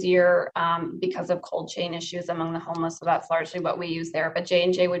bit easier because of cold chain issues among the homeless, so that's largely what we use there. But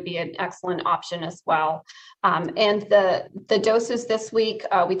J&J would be an excellent option as well. And the doses this week,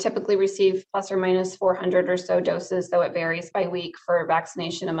 we typically receive plus or minus 400 or so doses, though it varies by week for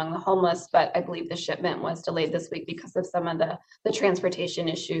vaccination among the homeless. But I believe the shipment was delayed this week because of some of the transportation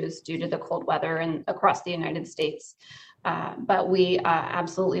issues due to the cold weather and across the United States. But we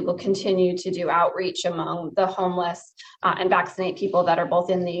absolutely will continue to do outreach among the homeless and vaccinate people that are both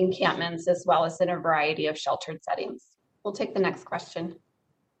in the encampments as well as in a variety of sheltered settings. We'll take the next question.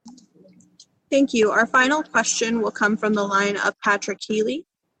 Thank you. Our final question will come from the line of Patrick Healy.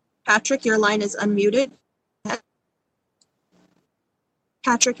 Patrick, your line is unmuted.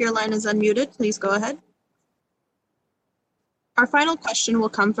 Patrick, your line is unmuted. Please go ahead. Our final question will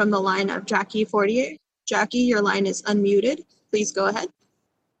come from the line of Jackie Fortier. Jackie, your line is unmuted. Please go ahead.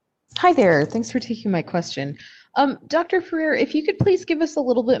 Hi there. Thanks for taking my question. Dr. Ferrer, if you could please give us a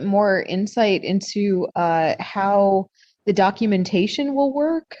little bit more insight into how the documentation will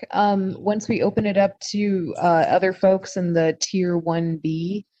work once we open it up to other folks in the Tier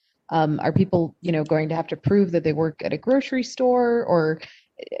 1B. Are people, going to have to prove that they work at a grocery store, or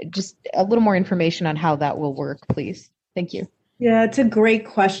just a little more information on how that will work, please? Thank you. Yeah, it's a great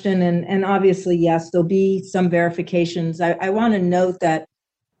question. And obviously, yes, there'll be some verifications. I want to note that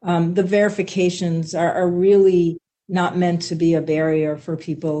the verifications are really not meant to be a barrier for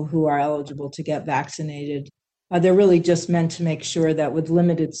people who are eligible to get vaccinated. They're really just meant to make sure that with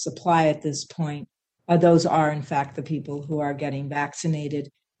limited supply at this point, those are in fact the people who are getting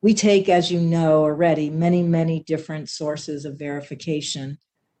vaccinated. We take, as you know already, many, many different sources of verification,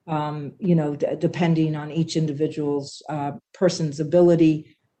 depending on each individual's person's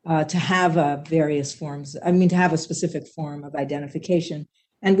ability to have various forms, to have a specific form of identification.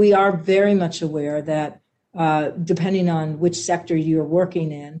 And we are very much aware that depending on which sector you're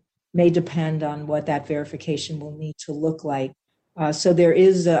working in may depend on what that verification will need to look like. So there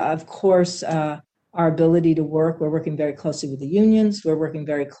is, of course, our ability to work. We're working very closely with the unions. We're working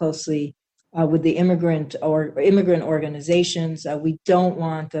very closely with the immigrant organizations. We don't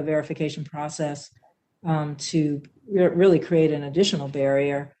want the verification process to really create an additional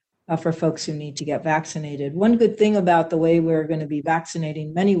barrier for folks who need to get vaccinated. One good thing about the way we're going to be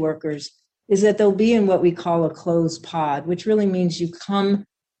vaccinating many workers is that they'll be in what we call a closed pod, which really means you come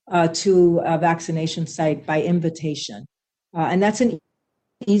to a vaccination site by invitation. And that's an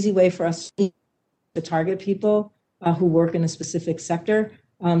easy way for us to target people who work in a specific sector.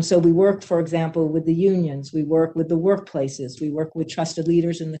 So we work, for example, with the unions, we work with the workplaces, we work with trusted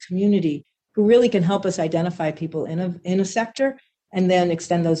leaders in the community who really can help us identify people in a sector and then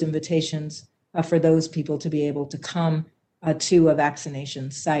extend those invitations for those people to be able to come to a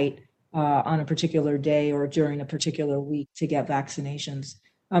vaccination site on a particular day or during a particular week to get vaccinations.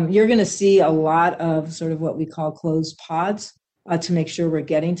 You're going to see a lot of sort of what we call closed pods to make sure we're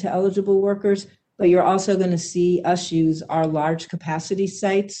getting to eligible workers, but you're also going to see us use our large capacity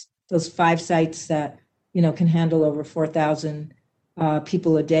sites, those 5 sites that can handle over 4,000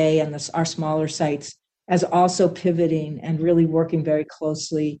 people a day, and our smaller sites, as also pivoting and really working very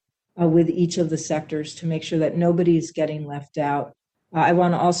closely with each of the sectors to make sure that nobody's getting left out. I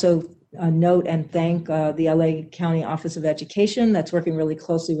want to also note and thank the LA County Office of Education that's working really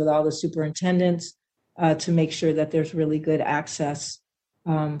closely with all the superintendents to make sure that there's really good access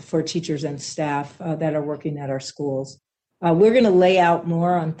for teachers and staff that are working at our schools. We're going to lay out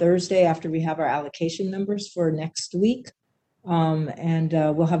more on Thursday after we have our allocation numbers for next week. And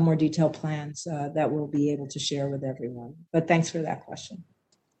we'll have more detailed plans that we'll be able to share with everyone. But thanks for that question.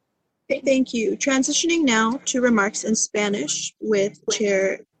 Thank you. Transitioning now to remarks in Spanish with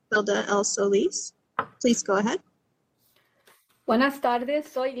Chair Hilda L. Solis. Please go ahead. Buenas tardes,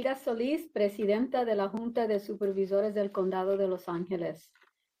 soy Hilda Solís, presidenta de la Junta de Supervisores del Condado de Los Ángeles.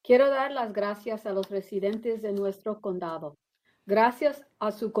 Quiero dar las gracias a los residentes de nuestro condado. Gracias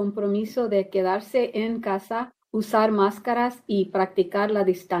a su compromiso de quedarse en casa, usar máscaras y practicar la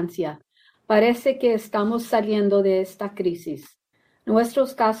distancia. Parece que estamos saliendo de esta crisis.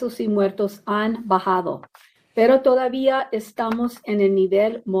 Nuestros casos y muertos han bajado, pero todavía estamos en el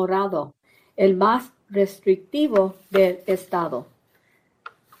nivel morado, el más restrictivo del estado.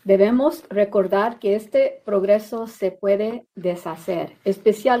 Debemos recordar que este progreso se puede deshacer,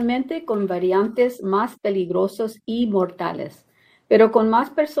 especialmente con variantes más peligrosos y mortales. Pero con más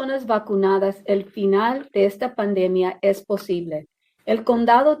personas vacunadas, el final de esta pandemia es posible. El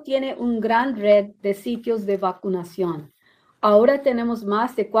condado tiene una gran red de sitios de vacunación. Ahora tenemos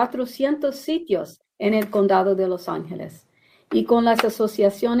más de 400 sitios en el condado de Los Ángeles. Y con las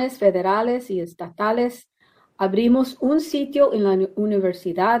asociaciones federales y estatales, abrimos un sitio en la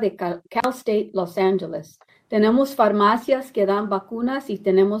Universidad de Cal State Los Angeles. Tenemos farmacias que dan vacunas y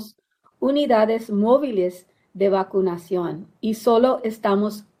tenemos unidades móviles de vacunación. Y solo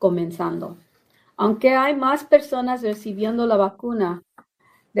estamos comenzando. Aunque hay más personas recibiendo la vacuna,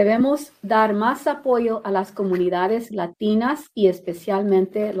 debemos dar más apoyo a las comunidades latinas y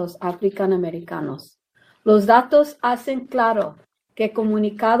especialmente los africanoamericanos. Los datos hacen claro que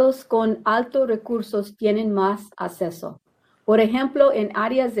comunicados con altos recursos tienen más acceso. Por ejemplo, en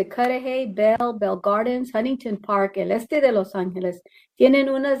áreas de Cudahy, Bell Gardens, Huntington Park, el este de Los Ángeles, tienen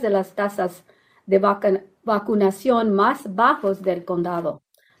unas de las tasas de vacunación más bajos del condado.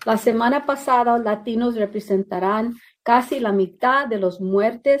 La semana pasada, latinos representarán casi la mitad de las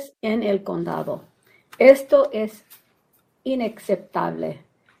muertes en el condado. Esto es inaceptable.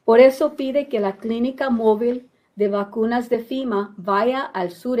 Por eso pide que la clínica móvil de vacunas de FEMA vaya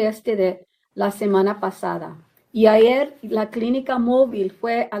al sureste de la semana pasada. Y ayer la clínica móvil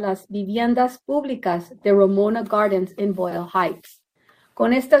fue a las viviendas públicas de Ramona Gardens en Boyle Heights.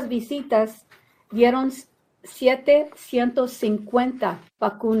 Con estas visitas dieron 750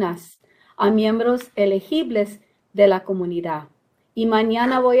 vacunas a miembros elegibles de la comunidad. Y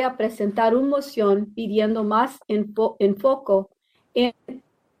mañana voy a presentar una moción pidiendo más enfoque en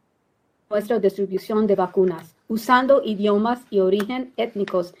nuestra distribución de vacunas, usando idiomas y origen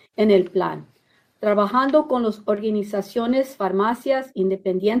étnicos en el plan, trabajando con las organizaciones, farmacias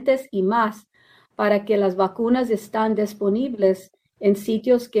independientes y más para que las vacunas estén disponibles en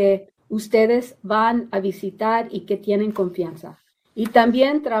sitios que ustedes van a visitar y que tienen confianza. Y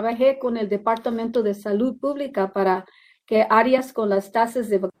también trabajé con el Departamento de Salud Pública para que áreas con las tasas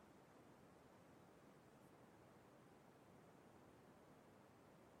de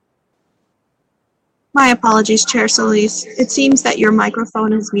My apologies, Chair Solis. It seems that your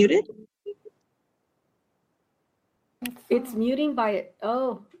microphone is muted. It's muting by,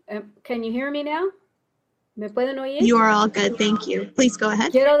 can you hear me now? ¿Me pueden oír? You are all good, thank you. Please go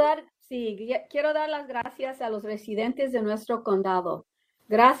ahead. Quiero dar las gracias a los residentes de nuestro condado.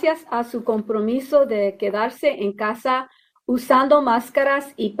 Gracias a su compromiso de quedarse en casa usando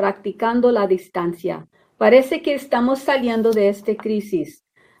máscaras y practicando la distancia. Parece que estamos saliendo de esta crisis.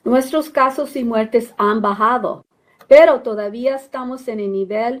 Nuestros casos y muertes han bajado, pero todavía estamos en el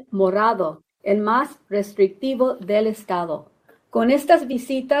nivel morado, el más restrictivo del estado. Con estas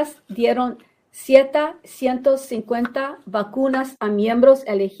visitas dieron 750 vacunas a miembros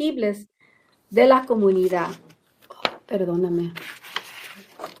elegibles de la comunidad. Perdóname.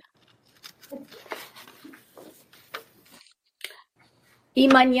 Y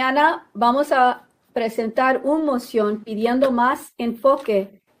mañana vamos a presentar una moción pidiendo más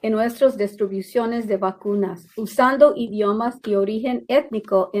enfoque en nuestras distribuciones de vacunas, usando idiomas y origen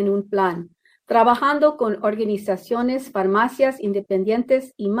étnico en un plan, trabajando con organizaciones, farmacias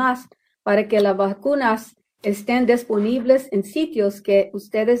independientes y más para que las vacunas estén disponibles en sitios que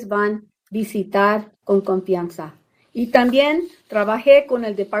ustedes van a visitar con confianza. Y también trabajé con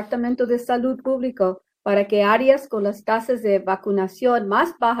el Departamento de Salud Pública para que áreas con las tasas de vacunación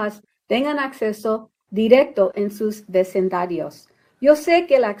más bajas tengan acceso directo en sus vecindarios. Yo sé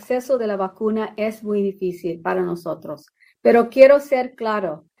que el acceso de la vacuna es muy difícil para nosotros, pero quiero ser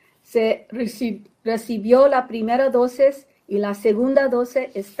claro, se recibió la primera dosis y la segunda dosis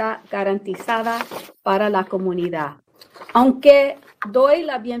está garantizada para la comunidad. Aunque doy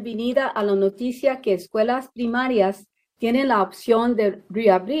la bienvenida a la noticia que escuelas primarias tienen la opción de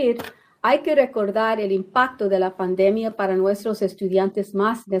reabrir, hay que recordar el impacto de la pandemia para nuestros estudiantes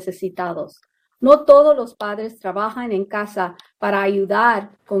más necesitados. No todos los padres trabajan en casa para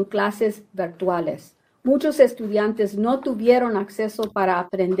ayudar con clases virtuales. Muchos estudiantes no tuvieron acceso para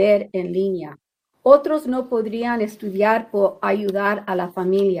aprender en línea. Otros no podrían estudiar por ayudar a la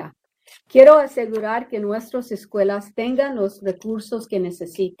familia. Quiero asegurar que nuestras escuelas tengan los recursos que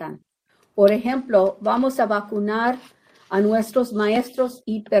necesitan. Por ejemplo, vamos a vacunar a nuestros maestros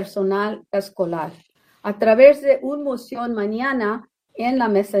y personal escolar. A través de una moción mañana en la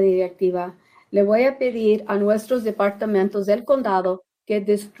mesa directiva, le voy a pedir a nuestros departamentos del condado que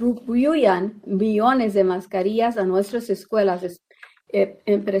distribuyan millones de mascarillas a nuestras escuelas,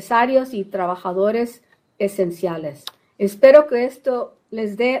 empresarios y trabajadores esenciales. Espero que esto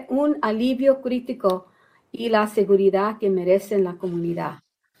les dé un alivio crítico y la seguridad que merecen la comunidad.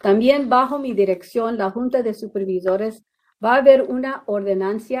 También bajo mi dirección, la Junta de Supervisores va a haber una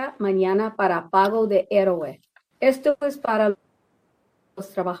ordenanza mañana para pago de héroe. Esto es para los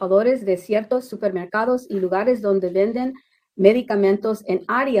trabajadores de ciertos supermercados y lugares donde venden medicamentos en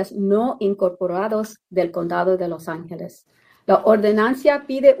áreas no incorporadas del condado de Los Ángeles. La ordenanza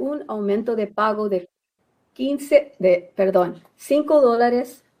pide un aumento de pago de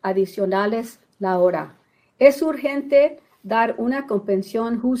 $5 adicionales la hora. Es urgente dar una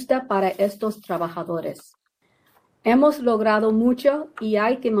compensación justa para estos trabajadores. Hemos logrado mucho y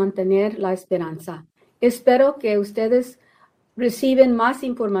hay que mantener la esperanza. Espero que ustedes reciben más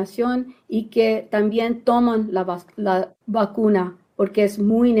información y que también toman la vacuna porque es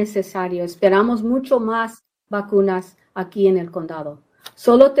muy necesario. Esperamos mucho más vacunas aquí en el condado.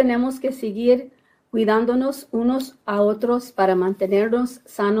 Solo tenemos que seguir cuidándonos unos a otros para mantenernos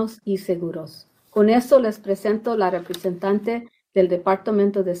sanos y seguros. Con eso les presento la representante del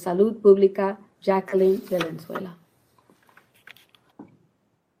Departamento de Salud Pública, Jacqueline Valenzuela.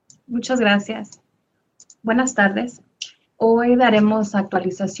 Muchas gracias. Buenas tardes. Hoy daremos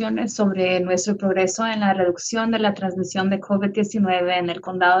actualizaciones sobre nuestro progreso en la reducción de la transmisión de COVID-19 en el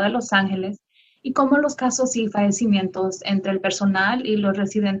condado de Los Ángeles y cómo los casos y fallecimientos entre el personal y los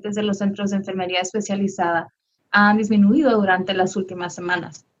residentes de los centros de enfermería especializada han disminuido durante las últimas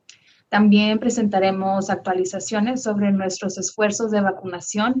semanas. También presentaremos actualizaciones sobre nuestros esfuerzos de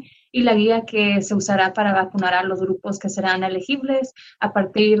vacunación y la guía que se usará para vacunar a los grupos que serán elegibles a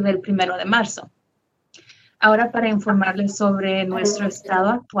partir del 1 de marzo. Ahora, para informarles sobre nuestro estado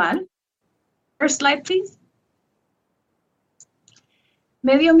actual. First slide, please.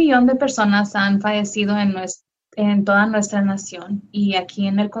 500,000 de personas han fallecido en toda nuestra nación y aquí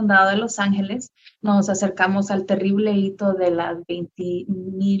en el condado de Los Ángeles nos acercamos al terrible hito de las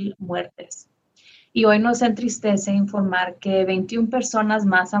 20,000 muertes. Y hoy nos entristece informar que 21 personas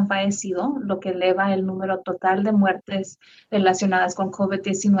más han fallecido, lo que eleva el número total de muertes relacionadas con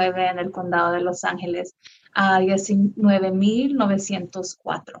COVID-19 en el condado de Los Ángeles a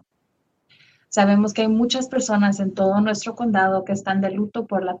 19,904. Sabemos que hay muchas personas en todo nuestro condado que están de luto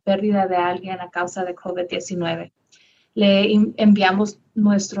por la pérdida de alguien a causa de COVID-19. Le enviamos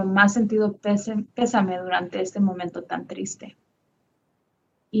nuestro más sentido pésame durante este momento tan triste.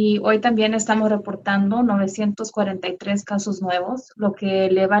 Y hoy también estamos reportando 943 casos nuevos, lo que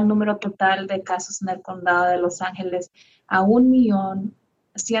eleva el número total de casos en el condado de Los Ángeles a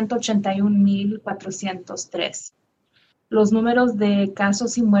 1,181,403. Los números de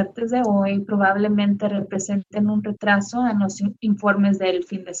casos y muertes de hoy probablemente representen un retraso en los informes del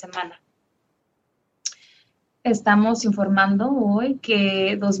fin de semana. Estamos informando hoy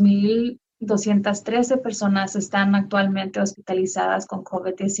que 2,213 personas están actualmente hospitalizadas con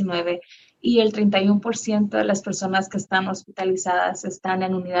COVID-19 y el 31% de las personas que están hospitalizadas están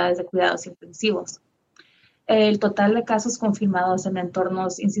en unidades de cuidados intensivos. El total de casos confirmados en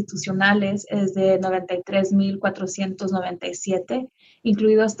entornos institucionales es de 93,497,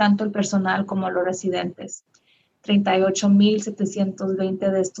 incluidos tanto el personal como los residentes. 38,720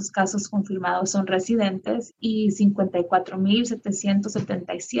 de estos casos confirmados son residentes y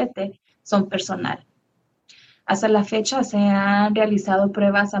 54,777 son personal. Hasta la fecha se han realizado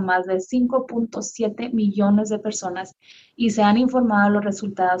pruebas a más de 5.7 millones de personas y se han informado los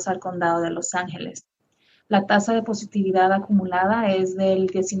resultados al condado de Los Ángeles. La tasa de positividad acumulada es del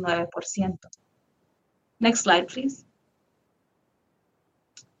 19%. Next slide, please.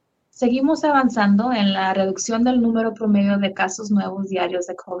 Seguimos avanzando en la reducción del número promedio de casos nuevos diarios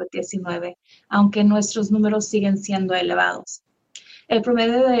de COVID-19, aunque nuestros números siguen siendo elevados. El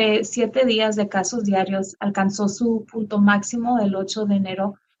promedio de 7 días de casos diarios alcanzó su punto máximo el 8 de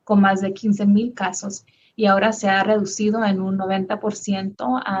enero con más de 15,000 casos y ahora se ha reducido en un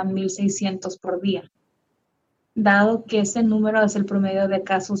 90% a 1,600 por día. Dado que ese número es el promedio de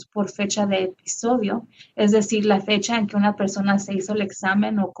casos por fecha de episodio, es decir, la fecha en que una persona se hizo el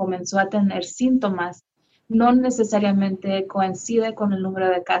examen o comenzó a tener síntomas, no necesariamente coincide con el número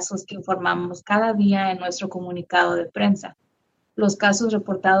de casos que informamos cada día en nuestro comunicado de prensa. Los casos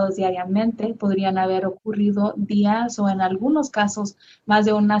reportados diariamente podrían haber ocurrido días o en algunos casos más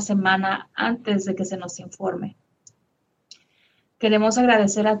de una semana antes de que se nos informe. Queremos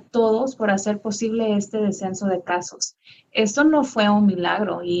agradecer a todos por hacer posible este descenso de casos. Esto no fue un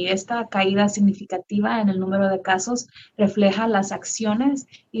milagro y esta caída significativa en el número de casos refleja las acciones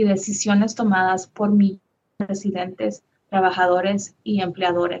y decisiones tomadas por millones de residentes, trabajadores y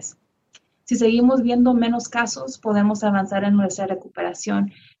empleadores. Si seguimos viendo menos casos, podemos avanzar en nuestra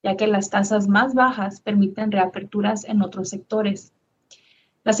recuperación, ya que las tasas más bajas permiten reaperturas en otros sectores.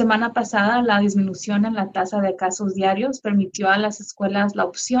 La semana pasada, la disminución en la tasa de casos diarios permitió a las escuelas la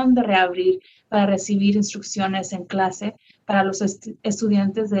opción de reabrir para recibir instrucciones en clase para los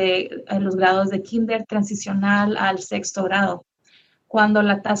estudiantes de los grados de kinder transicional al 6º grado. Cuando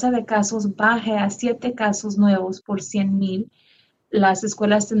la tasa de casos baje a 7 casos nuevos por 100,000, las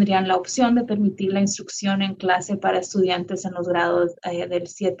escuelas tendrían la opción de permitir la instrucción en clase para estudiantes en los grados del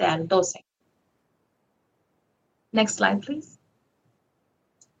 7 al 12. Next slide, please.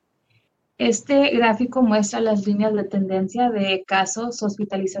 Este gráfico muestra las líneas de tendencia de casos,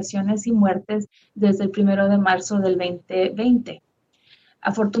 hospitalizaciones y muertes desde el 1 de marzo del 2020.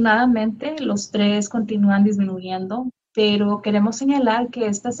 Afortunadamente, los tres continúan disminuyendo, pero queremos señalar que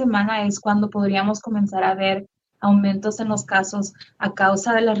esta semana es cuando podríamos comenzar a ver aumentos en los casos a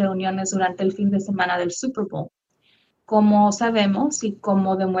causa de las reuniones durante el fin de semana del Super Bowl. Como sabemos y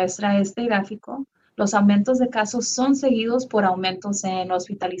como demuestra este gráfico, los aumentos de casos son seguidos por aumentos en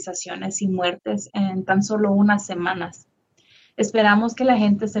hospitalizaciones y muertes en tan solo unas semanas. Esperamos que la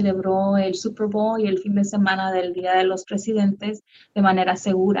gente celebró el Super Bowl y el fin de semana del Día de los Presidentes de manera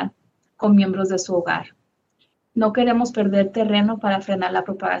segura, con miembros de su hogar. No queremos perder terreno para frenar la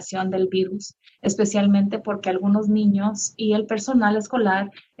propagación del virus, especialmente porque algunos niños y el personal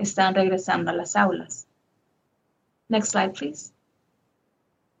escolar están regresando a las aulas. Next slide, please.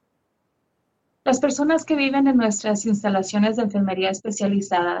 Las personas que viven en nuestras instalaciones de enfermería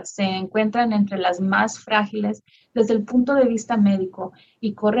especializada se encuentran entre las más frágiles desde el punto de vista médico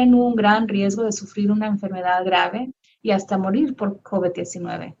y corren un gran riesgo de sufrir una enfermedad grave y hasta morir por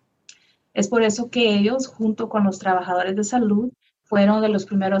COVID-19. Es por eso que ellos, junto con los trabajadores de salud, fueron de los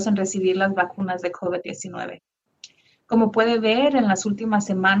primeros en recibir las vacunas de COVID-19. Como puede ver, en las últimas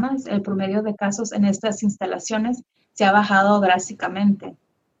semanas, el promedio de casos en estas instalaciones se ha bajado drásticamente.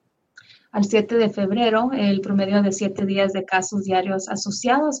 Al 7 de febrero, el promedio de 7 días de casos diarios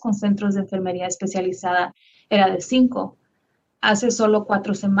asociados con centros de enfermería especializada era de 5. Hace solo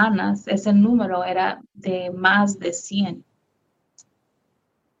 4 semanas, ese número era de más de 100.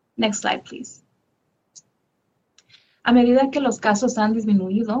 Next slide, please. A medida que los casos han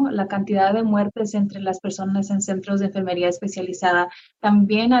disminuido, la cantidad de muertes entre las personas en centros de enfermería especializada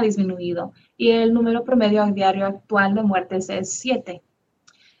también ha disminuido y el número promedio diario actual de muertes es 7.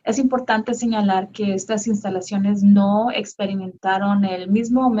 Es importante señalar que estas instalaciones no experimentaron el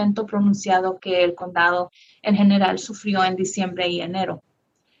mismo aumento pronunciado que el condado en general sufrió en diciembre y enero.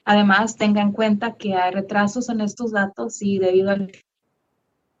 Además, tenga en cuenta que hay retrasos en estos datos y debido al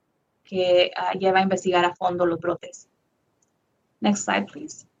que lleva a investigar a fondo los brotes. Next slide,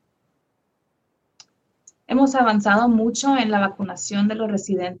 please. Hemos avanzado mucho en la vacunación de los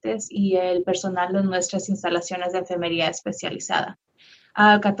residentes y el personal de nuestras instalaciones de enfermería especializada.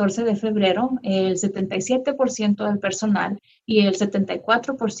 Al 14 de febrero, el 77% del personal y el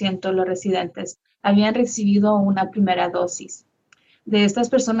 74% de los residentes habían recibido una primera dosis. De estas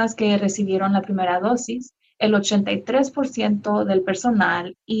personas que recibieron la primera dosis, el 83% del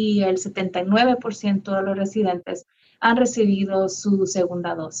personal y el 79% de los residentes han recibido su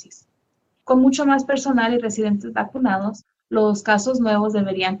segunda dosis. Con mucho más personal y residentes vacunados, los casos nuevos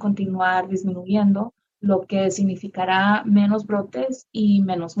deberían continuar disminuyendo, lo que significará menos brotes y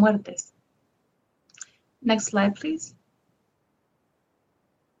menos muertes. Next slide, please.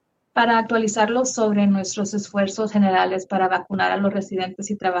 Para actualizarlos sobre nuestros esfuerzos generales para vacunar a los residentes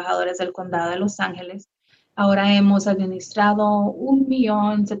y trabajadores del condado de Los Ángeles, ahora hemos administrado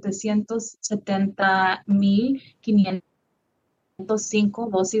 1.770.505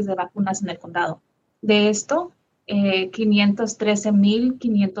 dosis de vacunas en el condado. De esto,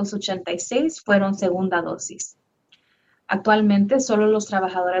 513.586 fueron segunda dosis. Actualmente, solo los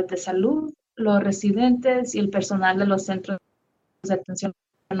trabajadores de salud, los residentes y el personal de los centros de atención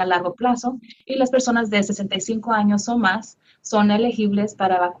a largo plazo y las personas de 65 años o más son elegibles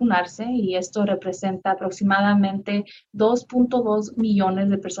para vacunarse y esto representa aproximadamente 2.2 millones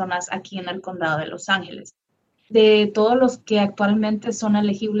de personas aquí en el condado de Los Ángeles. De todos los que actualmente son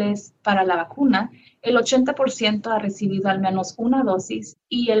elegibles para la vacuna, el 80% ha recibido al menos una dosis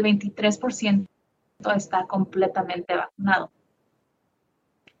y el 23% está completamente vacunado.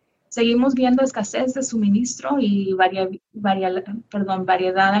 Seguimos viendo escasez de suministro y variedad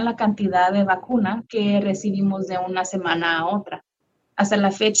en la cantidad de vacuna que recibimos de una semana a otra. Hasta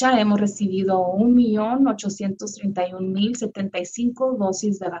la fecha hemos recibido 1.831.075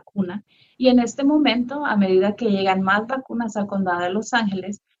 dosis de vacuna y en este momento, a medida que llegan más vacunas al condado de Los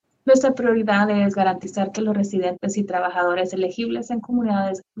Ángeles, nuestra prioridad es garantizar que los residentes y trabajadores elegibles en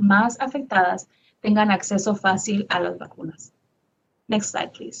comunidades más afectadas tengan acceso fácil a las vacunas. Next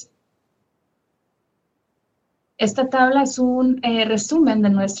slide, please. Esta tabla es un resumen de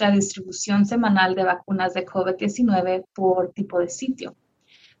nuestra distribución semanal de vacunas de COVID-19 por tipo de sitio.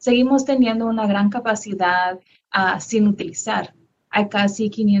 Seguimos teniendo una gran capacidad sin utilizar. Hay casi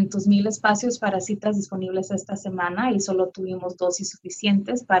 500,000 espacios para citas disponibles esta semana y solo tuvimos dosis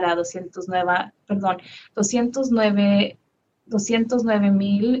suficientes para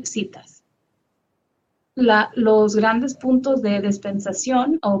 209,000 citas. Los grandes puntos de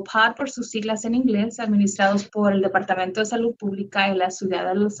dispensación, o PAD por sus siglas en inglés, administrados por el Departamento de Salud Pública y la Ciudad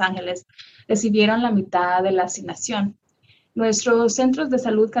de Los Ángeles, recibieron la mitad de la asignación. Nuestros centros de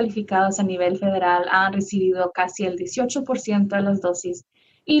salud calificados a nivel federal han recibido casi el 18% de las dosis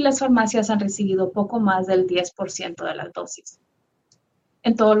y las farmacias han recibido poco más del 10% de las dosis.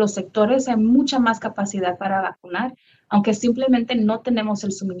 En todos los sectores hay mucha más capacidad para vacunar, aunque simplemente no tenemos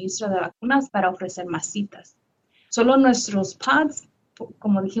el suministro de vacunas para ofrecer más citas. Solo nuestros pods,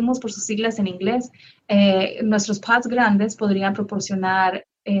 como dijimos por sus siglas en inglés, nuestros pods grandes podrían proporcionar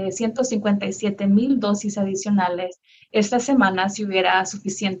 157,000 dosis adicionales esta semana si hubiera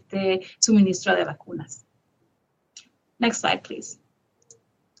suficiente suministro de vacunas. Next slide, please.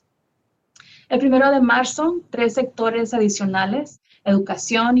 El 1 de marzo, 3 sectores adicionales,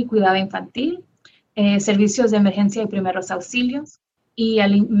 educación y cuidado infantil, servicios de emergencia y primeros auxilios y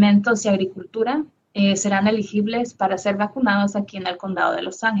alimentos y agricultura serán elegibles para ser vacunados aquí en el condado de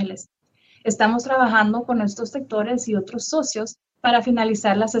Los Ángeles. Estamos trabajando con estos sectores y otros socios para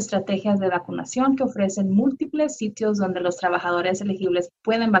finalizar las estrategias de vacunación que ofrecen múltiples sitios donde los trabajadores elegibles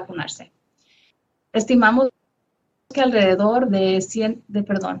pueden vacunarse. Estimamos que alrededor de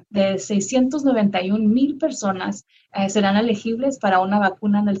 691,000 personas serán elegibles para una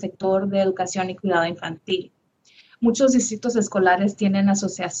vacuna en el sector de educación y cuidado infantil. Muchos distritos escolares tienen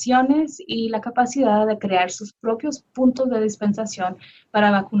asociaciones y la capacidad de crear sus propios puntos de dispensación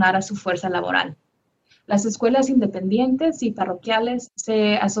para vacunar a su fuerza laboral. Las escuelas independientes y parroquiales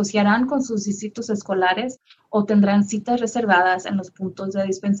se asociarán con sus distritos escolares o tendrán citas reservadas en los puntos de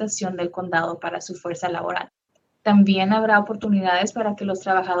dispensación del condado para su fuerza laboral. También habrá oportunidades para que los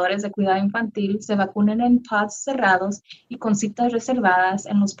trabajadores de cuidado infantil se vacunen en pods cerrados y con citas reservadas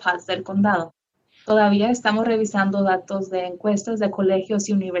en los pods del condado. Todavía estamos revisando datos de encuestas de colegios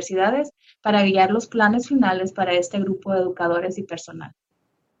y universidades para guiar los planes finales para este grupo de educadores y personal.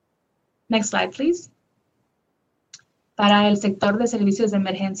 Next slide, please. Para el sector de servicios de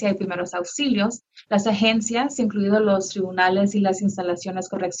emergencia y primeros auxilios, las agencias, incluidos los tribunales y las instalaciones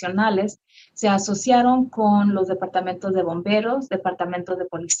correccionales, se asociaron con los departamentos de bomberos, departamentos de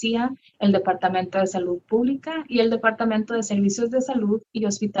policía, el Departamento de Salud Pública y el Departamento de Servicios de Salud y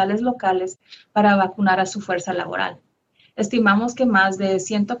hospitales locales para vacunar a su fuerza laboral. Estimamos que más de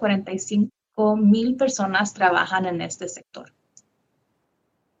 145,000 personas trabajan en este sector.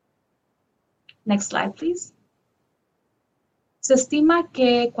 Next slide, please. Se estima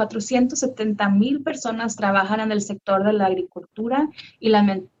que 470,000 personas trabajan en el sector de la agricultura y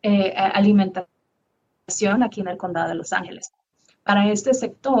la alimentación aquí en el condado de Los Ángeles. Para este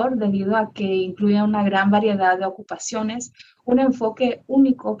sector, debido a que incluye una gran variedad de ocupaciones, un enfoque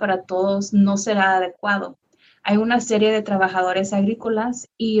único para todos no será adecuado. Hay una serie de trabajadores agrícolas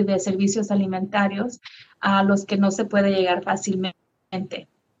y de servicios alimentarios a los que no se puede llegar fácilmente.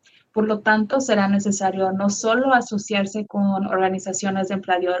 Por lo tanto, será necesario no solo asociarse con organizaciones de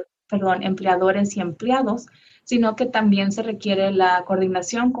empleadores y empleados, sino que también se requiere la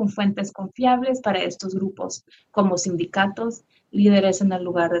coordinación con fuentes confiables para estos grupos, como sindicatos, líderes en el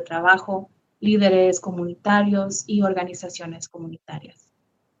lugar de trabajo, líderes comunitarios y organizaciones comunitarias.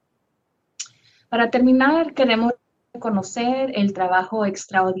 Para terminar, queremos reconocer el trabajo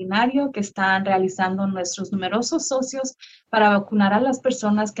extraordinario que están realizando nuestros numerosos socios para vacunar a las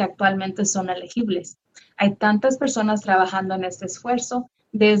personas que actualmente son elegibles. Hay tantas personas trabajando en este esfuerzo,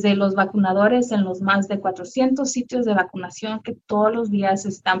 desde los vacunadores en los más de 400 sitios de vacunación que todos los días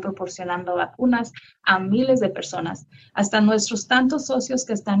están proporcionando vacunas a miles de personas, hasta nuestros tantos socios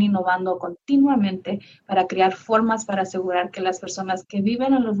que están innovando continuamente para crear formas para asegurar que las personas que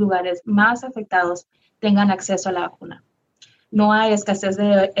viven en los lugares más afectados tengan acceso a la vacuna. No hay escasez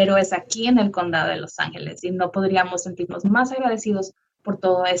de héroes aquí en el condado de Los Ángeles y no podríamos sentirnos más agradecidos por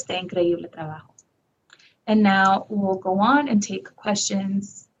todo este increíble trabajo. And now we'll go on and take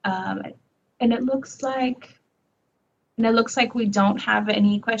questions. And it looks like we don't have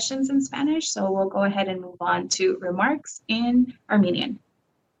any questions in Spanish, so we'll go ahead and move on to remarks in Armenian.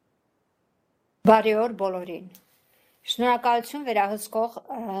 Բարի օր բոլորին։ Շնորհակալություն վերահսկող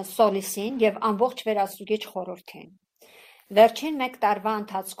Սոլիսին եւ ամբողջ վերահսկիչ խորհրդին։ Վերջին 1 տարվա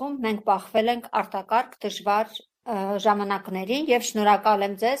ընթացքում մենք բախվել ենք արտակարգ դժվար ժամանակներին եւ շնորհակալ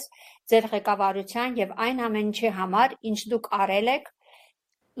եմ ձեր ղեկավարության եւ այն ամեն ինչի համար, ինչ դուք արել եք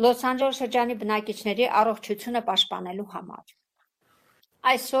Լոս Անջելես շրջանի բնակիչների առողջությունը պաշտպանելու համար։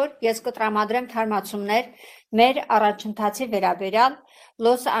 Այսօր ես կտրամադրեմ թարմացումներ մեր առաջընթացի վերաբերյալ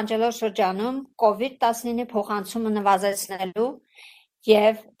Լոս Անջելես շրջանում COVID-19 փոխանցումը նվազեցնելու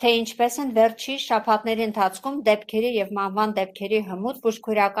եւ թե ինչպես են վերջի շաբաթների ընթացքում դեպքերի եւ մահվան դեպքերի հմուտ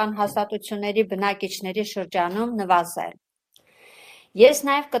բուժքույրական հաստատությունների բնակիչների շրջանում նվազել։ Ես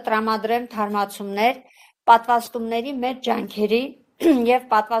նաեւ կտրամադրեմ թարմացումներ պատվաստումների մեր ջանքերի եւ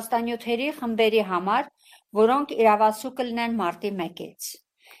պատվաստանյութերի խմբերի համար, որոնք իրավասու կլինեն մարտի 1-ից։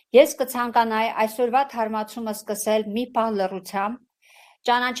 Ես կցանկանայի այսօրվա թարմացումը սկսել մի պահ լռությամբ,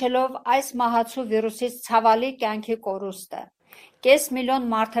 ճանաչելով այս մահացու վիրուսից ցավալի կյանքի կորուստը։ Կես միլիոն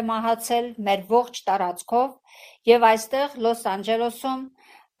մարդ է մահացել մեր ողջ տարածքով եւ այստեղ Լոս Անջելեսում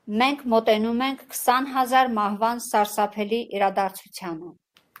մենք մոտենում ենք 20,000 մահվան սարսափելի իրադարձությանը։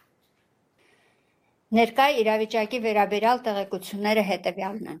 Ներկայ իրավիճակի վերաբերյալ տեղեկությունները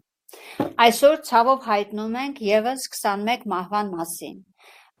հետևյալն են։ Այսօր ցավով հայտնում ենք եւս 21 մահվան մասին։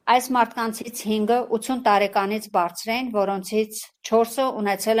 Այս մարդկանցից 5-ը 80 տարեկանից բարձր են, որոնցից 4-ը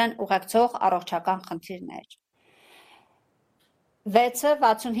ունեցել են ուղեկցող առողջական խնդիրներ։ 6-ը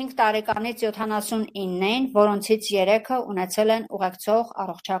 65 տարեկանից 79 են, որոնցից 3-ը ունեցել են ուղեկցող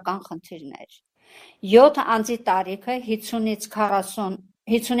առողջական խնդիրներ։ 7 անձի տարիքը 50-ից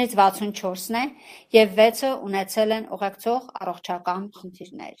 64-ն է և 6-ը ունեցել են ուղեկցող առողջական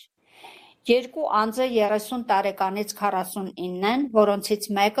խնդիրներ։ 2 անձը 30 տարեկանից 49 են, որոնցից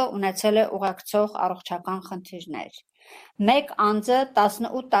 1-ը ունեցել է ուղեկցող առողջական խնդիրներ։ 1 անձը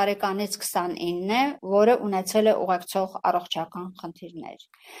 18 տարեկանից 29 է, որը ունեցել է ուղեկցող առողջական խնդիրներ։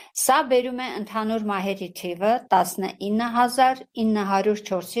 Սա բերում է ընդհանուր մահերի թիվը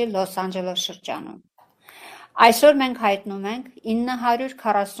 19,904-ի Լոս Անջելես շրջանում։ Այսօր մենք հայտնում ենք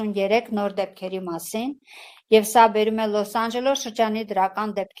 943 նոր դեպքերի մասին և սա բերում է Լոս Անջելես շրջանի դրական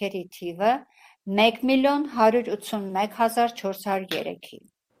դեպքերի թիվը 1,181,403-ի։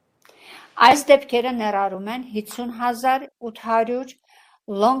 Այս դեպքերը ներառում են 50,800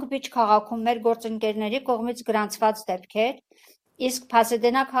 Լոնգ Բիչ քաղաքում մեր գործընկերների կողմից գրանցված դեպքեր, իսկ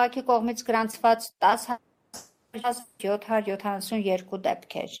Փասադենա քաղաքի կողմից գրանցված 10,772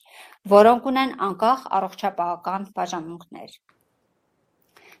 դեպքեր, որոնք ունեն անկախ առողջապահական բաժանմունքներ։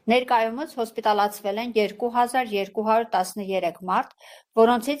 Ներկայումս հոսպիտալացվել են 2213 մարդ,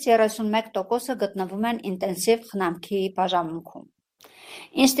 որոնցից 31%-ը գտնվում են ինտենսիվ խնամքի բաժանմունքում։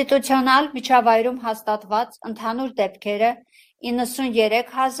 Ինստիտուցիոնալ միջավայրում հաստատված ընդհանուր դեպքերը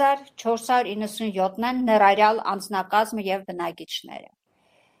 93,497 են, ներառյալ անձնակազմը և բնակիչները։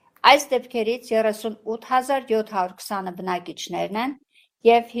 Այս դեպքերից 38,720-ը բնակիչներն են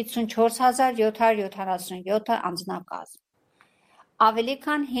և 54,777-ը անձնակազմ։ Ավելի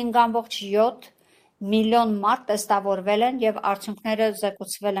քան 5,7 միլիոն մարդ տեստավորվել են և արդյունքները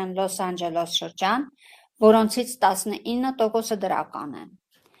զեկուցվել են Լոս Անջելես շրջան, որոնցից 19%-ը դրական են։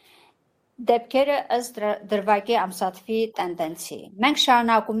 Դեպքերը ըստ դրվագի ամսաթվի տենդենսի։ Մենք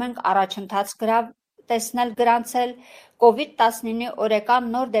շարունակում ենք առաջընթաց տեսնել գրանցել COVID-19-ի օրեկան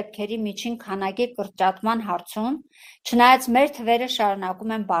նոր դեպքերի միջին քանակի կրճատման հարցում, չնայած մեր թվերը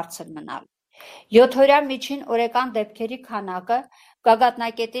շարունակում են բարձր մնալ։ 7-օրյա միջին օրեկան դեպքերի քանակը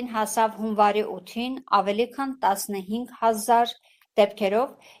գագաթնակետին հասավ հունվարի 8-ին ավելի քան 15,000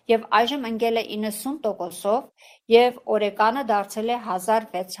 դեպքերով և այժմ ընկել է 90%-ով և օրեկանը դարձել է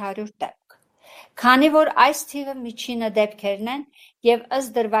 1600 դեպք։ Քանի որ այս թիվը միջինը դեպքերն են և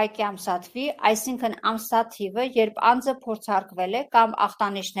ըստ դրվագի ամսաթվի, այսինքն ամսաթիվը, երբ անձը փորձարկվել է կամ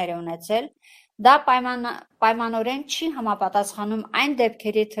ախտանիշներ է ունեցել, դա պայմանորեն չի համապատասխանում այն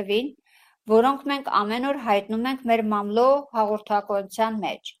դեպքերի թվին, որոնք մենք ամեն օր հայտնում ենք մեր մամլո հաղորդակցության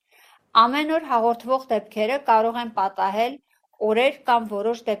մեջ։ Ամեն օր հաղորդվող դեպքերը կարող են պատահել օրեր կամ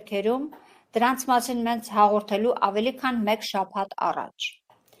որոշ դեպքերում դրանց մասին մեզ հաղորդելու ավելի քան 1 շաբաթ առաջ։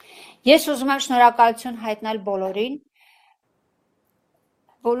 Ես ուզում եմ շնորհակալություն հայտնել բոլորին,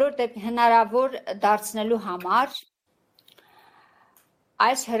 բոլոր հնարավոր դարձնելու համար։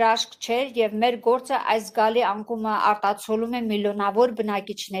 Այս հրաշք չէր և մեր գործը այս զգալի անկումը արտացոլում է միլիոնավոր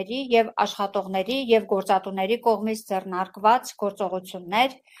բնակիչների և աշխատողների և գործատուների կողմից ձեռնարկված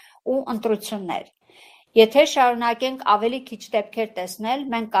գործողություններ ու ընտրություններ։ Եթե շարունակենք ավելի քիչ դեպքեր տեսնել,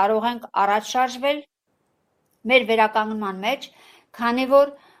 մենք կարող ենք առաջ շարժվել մեր վերականգնման մեջ, քանի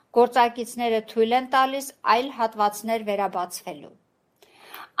որ գործակիցները թույլ են տալիս այլ հատվածներ վերաբացվելու։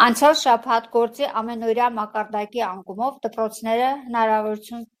 Անցյալ շաբաթ գործի ամենօրյա մակարդակի անկումով դպրոցները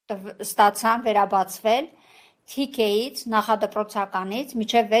հնարավորություն ստացան վերաբացվել TK-ից նախադպրոցականից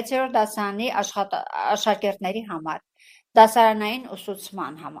մինչև 6-րդ դասարանի աշակերտների համար, դասարանային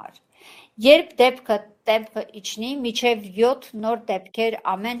ուսուցման համար։ Երբ տեմպը իջնի մինչև 7 նոր դեպքեր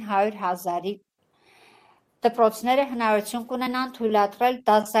ամեն 100,000-ի, դպրոցները հնարավորություն կունենան թույլատրել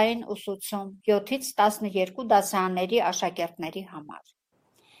դասային ուսուցում 7-ից 12 դասարանների աշակերտների համար։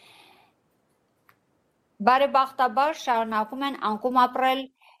 Բարեբախտաբար շարունակում են անկում ապրել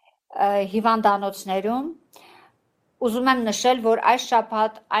հիվանդանոցներում։ Ուզում եմ նշել, որ այս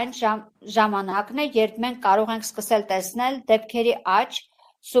շաբաթ այն ժամանակն է, երբ մենք կարող ենք սկսել տեսնել դեպքերի աճ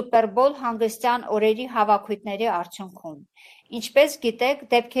Սուպերբոլ հանգստյան օրերի հավաքույթների արդյունքում։ Ինչպես գիտեք,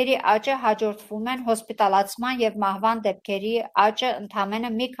 դեպքերի աճը հաջորդվում են հոսպիտալացման և մահվան դեպքերի աճը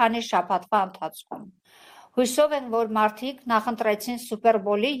ընդամենը մի քանի շաբաթվա ընթացքում։ Հուսով ենք, որ մարդիկ նախընտրեցին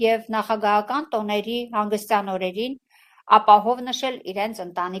Սուպերբոլի և նախագահական տոների հանգստյան օրերին ապահով նշել իրենց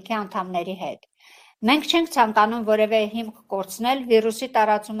ընտանիքի անդամների հետ։ Մենք չենք ցանկանում որևէ հիմք կորցնել վիրուսի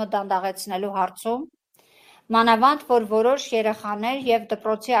տարածումը դանդաղեցնելու հարցում, մանավանդ որ որոշ երեխաներ և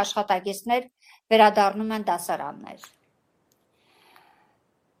դպրոցի աշխատակիցներ վերադառնում են դասարաններ։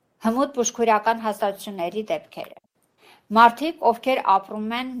 Հմուտ բուժքույրական հաստատությունների դեպքերը։ Մարդիկ, ովքեր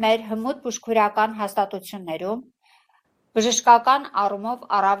ապրում են մեր հմուտ բուժքույրական հաստատություններում, բժշկական առումով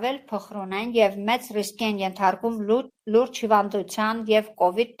առավել փխրուն են և մեծ ռիսկի են ենթարկվում լուրջ հիվանդության և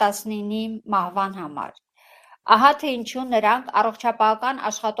COVID-19-ի մահվան համար։ Ահա թե ինչու նրանք առողջապահական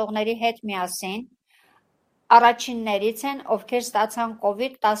աշխատողների հետ միասին առաջիններից են, ովքեր ստացան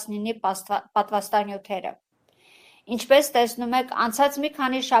COVID-19-ի պատվաստանյութերը։ Ինչպես տեսնում եք, անցած մի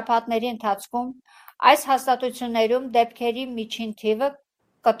քանի շաբաթների ընթացքում այս հաստատություններում դեպքերի միջին թիվը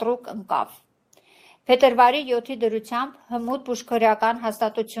կտրուկ ընկավ։ Փետրվարի 7-ի դրությամբ հմուտ բուժքույրական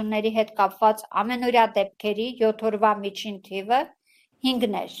հաստատությունների հետ կապված ամենօրյա դեպքերի 7 օրվա միջին թիվը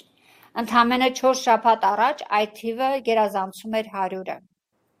 5-ն էր։ Ընդամենը 4 շաբաթ առաջ այդ թիվը գերազանցում էր 100-ը։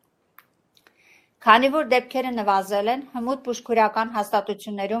 Քանի որ դեպքերը նվազել են, հմուտ բուժքույրական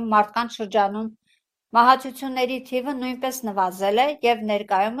հաստատություններում մարդկանց շրջանում մահացությունների թիվը նույնպես նվազել է և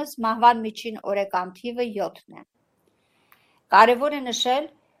ներկայումս մահվան միջին օրական թիվը 7-ն է։ Կարևոր է նշել,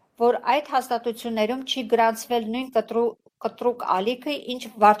 որ այդ հաստատություններում չի գրանցվել նույն կտրուկ ալիքը, ինչ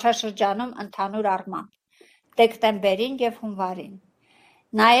վարչաշրջանում ընդհանուր առմամբ՝ դեկտեմբերին և հունվարին։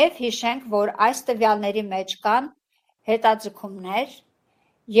 Նաև հիշենք, որ այս տվյալների մեջ կան հետաձգումներ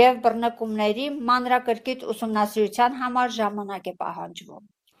և բռնկումների մանրակրկիտ ուսումնասիրության համար ժամանակ է պահանջվում։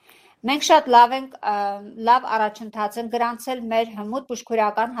 Մենք շատ լավ առաջընթաց ենք գրանցել մեր հմուտ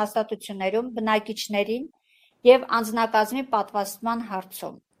բուժքույրական հաստատություններում բնակիչներին և անձնակազմի պատվաստման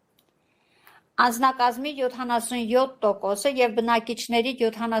հարցում։ Անձնակազմի 77% և բնակիչների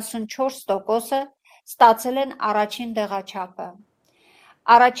 74% ստացել են առաջին դեղաչափը։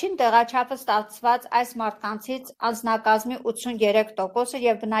 Առաջին դեղաչափը ստացված այս մարդկանցից անձնակազմի 83%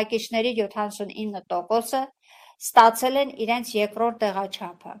 և բնակիչների 79% ստացել են իրենց երկրորդ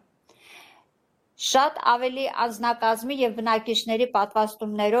դեղաչափը։ Շատ ավելի անձնակազմի և բնակիչների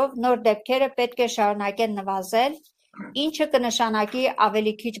պատվաստումներով նոր դեպքերը պետք է շարունակեն նվազել, ինչը կնշանակի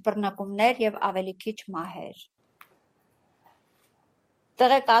ավելի քիչ բռնկումներ և ավելի քիչ մահեր։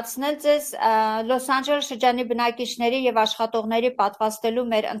 Տեղեկացնել ձեզ Լոս Անջելես շրջանի բնակիչների և աշխատողների պատվաստելու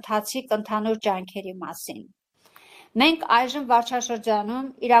մեր ընթացիկ ընդհանուր ջանքերի մասին։ Մենք այժմ վարչաշրջանում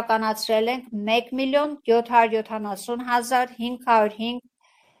իրականացրել ենք 1,770,505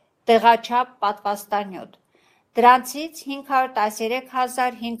 դեղաչափ պատվաստանյութ։ Դրանցից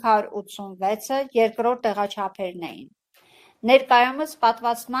 513,586-ը երկրորդ դեղաչափերն էին։ Ներկայումս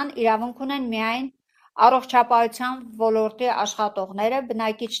պատվաստման իրավունք ունեն միայն առողջապահության ոլորտի աշխատողները,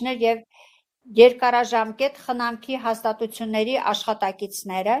 բնակիչներ և երկարաժամկետ խնամքի հաստատությունների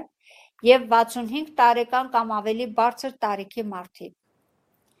աշխատակիցները և 65 տարեկան կամ ավելի բարձր տարիքի մարդիկ։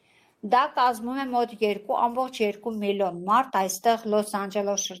 Դա կազմում է մոտ 2,2 միլիոն մարդ այստեղ Լոս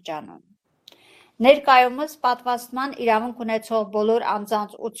Անջելես շրջանում։ Ներկայումս պատվաստման իրավունք ունեցող բոլոր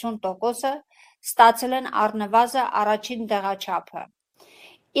անձանց 80%-ը ստացել են առնվազն առաջին դեղաչափը,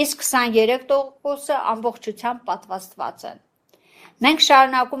 իսկ 23%-ը ամբողջությամբ պատվաստված են։ Մենք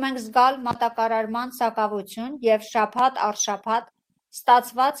շարունակում ենք զգալ մատակարարման սակավություն և շաբաթ առ շաբաթ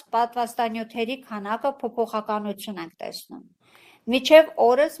ստացված պատվաստանյութերի քանակը փոփոխականություն ենք տեսնում։ Մինչև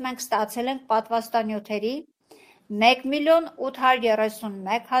օրս մենք ստացել ենք պատվաստանյութերի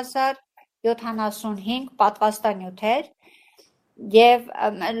 1,831,075 պատվաստանյութեր և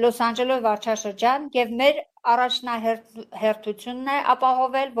Լոս Անջելես վարչաշրջան և մեր առաջնահերթությունն է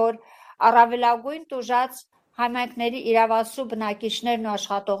ապահովել, որ առավելագույն տուժած համայնքների իրավասու բնակիչներն ու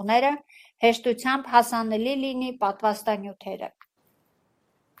աշխատողները հեշտությամբ հասանելի լինի պատվաստանյութերը։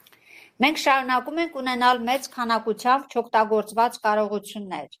 Մենք շարունակում ենք ունենալ մեծ քանակությամբ չօգտագործված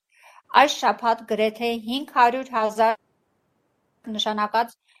կարողություններ։ Այս շաբաթ գրեթե 500,000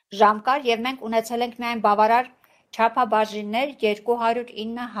 նշանակած ժամ կար և մենք ունեցել ենք միայն բավարար չափաբաժիններ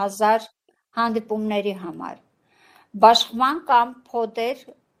 209,000 հանդիպումների համար։ Բաշխման կամ փոդեր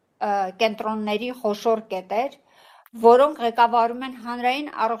կենտրոնների խոշոր կետեր, որոնք ղեկավարում են հանրային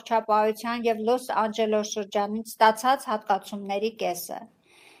առողջապահության և Լոս Անջելես շրջանից ստացած հատկացումների կեսը։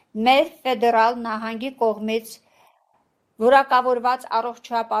 Մեր ֆեդերալ նահանգի կողմից որակավորված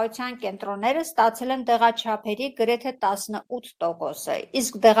առողջապահության կենտրոնները ստացել են դեղաչափերի գրեթե 18%,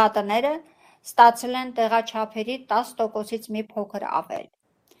 իսկ դեղատները ստացել են դեղաչափերի 10%-ից մի փոքր ավել։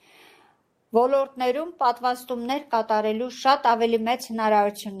 Ոլորտներում պատվաստումներ կատարելու շատ ավելի մեծ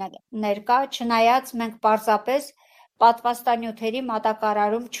հնարավորություններ կա, չնայած մենք պարզապես պատվաստանյութերի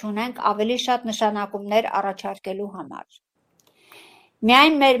մատակարարում չունենք ավելի շատ նշանակումներ առաջարկելու համար։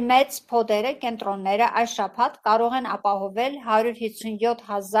 Միայն մեր մեծ փոդերը, կենտրոնները այս շաբաթ կարող են ապահովել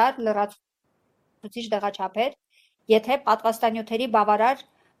 157,000 լրացուցիչ դեղաչափեր, եթե պատվաստանյութերի բավարար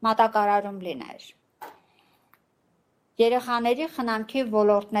մատակարարում լիներ։ Երեխաների խնամքի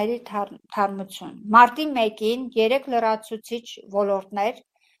ոլորտների թարմություն։ Մարտի 1-ին 3 լրացուցիչ ոլորտներ՝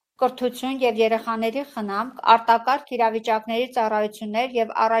 կրթություն եւ երեխաների խնամք, արտակարգ իրավիճակների ծառայություններ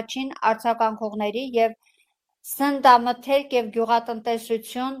եւ առաջին արձագանքողների եւ սննդամթերք եւ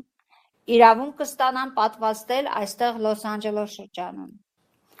գյուղատնտեսություն իրավունք կստանան պատվաստել այստեղ Լոս Անջելես շրջանում։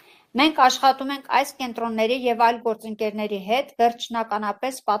 Մենք աշխատում ենք այս կենտրոնների եւ այլ գործընկերների հետ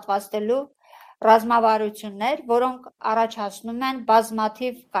վերջնականապես պատվաստելու ռազմավարություններ, որոնք առաջացնում են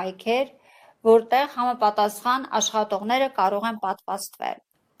բազմաթիվ կայքեր, որտեղ համապատասխան աշխատողները կարող են պատվաստվել։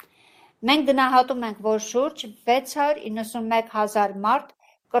 Մենք գնահատում ենք, որ շուրջ 691,000 մարդ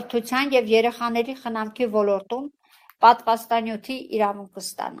կրթության եւ երեխաների խնամքի ոլորտում պատվաստանյութի իրավունք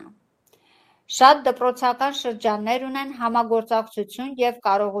կստանա։ Շատ դպրոցական շրջաններ ունեն համագործակցություն եւ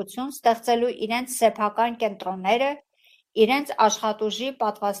կարողություն ստեղծելու իրենց սեփական կենտրոնները իրենց աշխատուժի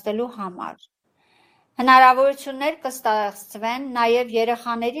պատվաստելու համար։ Հնարավորություններ կստեղծվեն նաեւ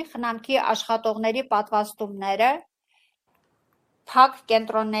երեխաների խնամքի աշխատողների պատվաստումները փակ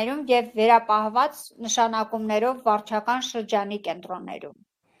կենտրոններում եւ վերապահված նշանակումներով վարչական շրջանի կենտրոններում։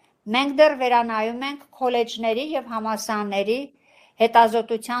 Մենք դեռ վերանայում ենք քոլեջների եւ համալսարանների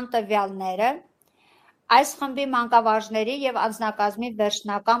հետազոտության տվյալները, այս խմբի մանկավարժների եւ անձնակազմի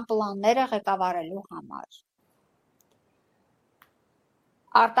վերջնական պլանները ղեկավարելու համար։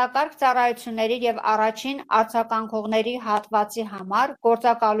 Արտակարգ ծառայությունների եւ առաջին արձագանքողների հատվածի համար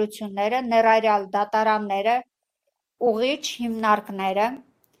գործակալությունները, ներառյալ դատարանները, ուղիչ հիմնարկները,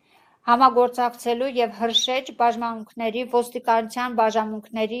 համագործակցելու եւ հրշեջ բաժանմունքների, ոստիկանության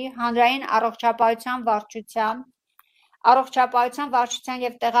բաժանմունքների, հանրային առողջապահության վարչության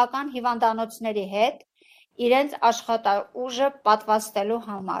եւ տեղական հիվանդանոցների հետ իրենց աշխատուժը պատվաստելու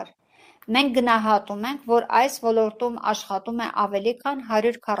համար։ Մենք գնահատում ենք, որ այս ոլորտում աշխատում է ավելի քան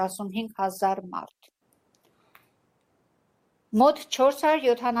 145,000 մարդ։ Մոտ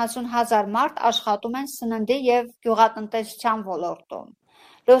 470,000 մարդ աշխատում են սննդի եւ գյուղատնտեսության ոլորտում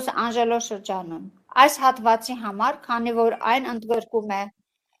Լոս Անջելես շրջանում։ Այս հատվածի համար, քանի որ այն ընդգրկում է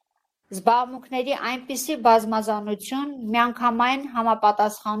զբաղմունքների այնպիսի բազմազանություն, միանգամայն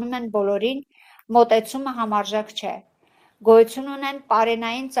համապատասխանում են բոլորին, մոտեցումը համարժեք չէ։ Գոյություն ունեն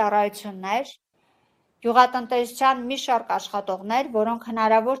պարենային ծառայություններ, գյուղատնտեսության մի շարք աշխատողներ, որոնք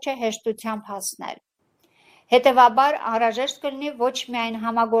հնարավոր չէ հեշտությամբ հասնել։ Հետևաբար անհրաժեշտ կլինի ոչ միայն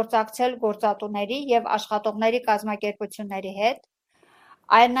համագործակցել գործատուների եւ աշխատողների կազմակերպությունների հետ,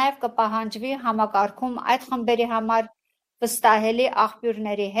 այլ նաեւ կպահանջվի համակարգում այդ խմբերի համար վստահելի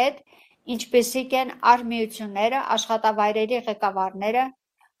աղբյուրների հետ, ինչպիսիք են արհմիությունները, աշխատավայրերի ղեկավարները,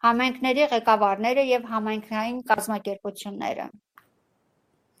 համայնքների ղեկավարները եւ համայնքային կազմակերպությունները։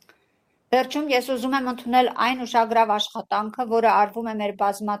 Վերջում ես ուզում եմ ընդունել այն ուշագրավ աշխատանքը, որը արվում է մեր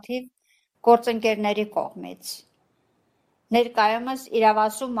բազմաթիվ գործընկերների կողմից։ Ներկայումս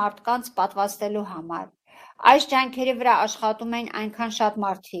իրավասու մարդկանց պատվաստելու համար։ Այս ջանքերի վրա աշխատում են այնքան շատ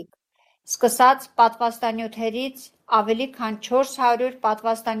մարդիկ, սկսած պատվաստանյութերից ավելի քան 400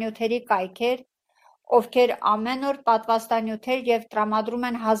 պատվաստանյութերի կայքեր, ովքեր ամեն օր պատվաստանյութեր եւ տրամադրում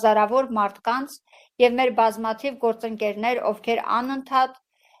են հազարավոր մարդկանց եւ մեր բազմաթիվ գործընկերներ, ովքեր անընդհատ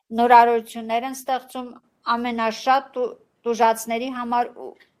նորարարություններ են ստեղծում ամենաշատ տուժածների համար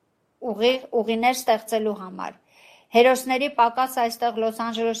ուղիներ ստեղծելու համար։ Հերոսների պակաս այստեղ Լոս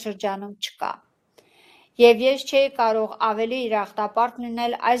Անջելես շրջանում չկա։ Եվ ես չէի կարող ավելի իրախտապարտ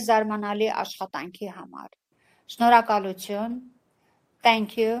լինել այս զարմանալի աշխատանքի համար։ Շնորհակալություն։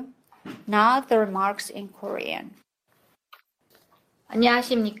 Thank you. Now the remarks in Korean.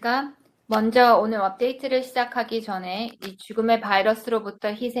 안녕하십니까? 먼저 오늘 업데이트를 시작하기 전에 이 죽음의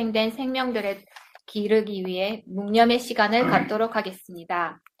바이러스로부터 희생된 생명들을 기르기 위해 묵념의 시간을 갖도록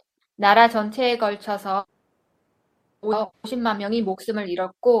하겠습니다. 나라 전체에 걸쳐서 50만 명이 목숨을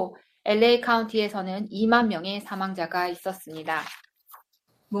잃었고 LA 카운티에서는 2만 명의 사망자가 있었습니다.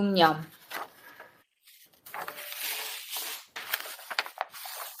 묵념.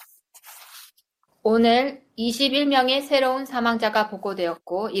 오늘 21명의 새로운 사망자가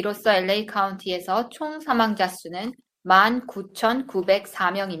보고되었고 이로써 LA 카운티에서 총 사망자 수는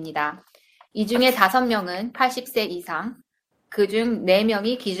 19,904명입니다. 이 중에 5명은 80세 이상, 그중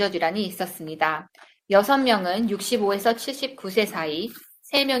 4명이 기저질환이 있었습니다. 6명은 65에서 79세 사이,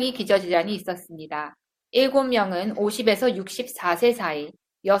 3명이 기저질환이 있었습니다. 7명은 50에서 64세 사이,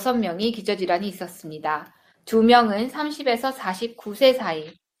 6명이 기저질환이 있었습니다. 2명은 30에서 49세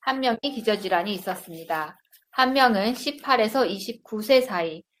사이, 1명이 기저질환이 있었습니다. 1명은 18에서 29세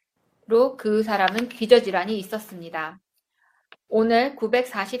사이로 그 사람은 기저질환이 있었습니다. 오늘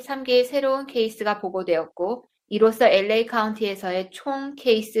 943개의 새로운 케이스가 보고되었고 이로써 LA 카운티에서의 총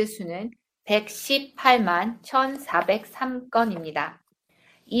케이스 수는 118만 1,403건입니다.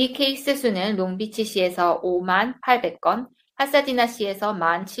 이 케이스 수는 롱비치시에서 5만 800건, 파사디나시에서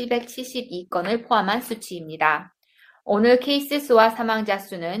 1만 772건을 포함한 수치입니다. 오늘 케이스 수와 사망자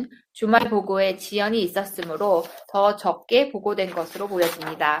수는 주말 보고에 지연이 있었으므로 더 적게 보고된 것으로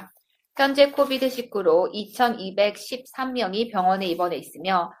보여집니다. 현재 코비드19로 2,213명이 병원에 입원해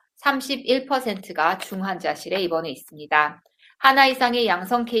있으며 31%가 중환자실에 입원해 있습니다. 하나 이상의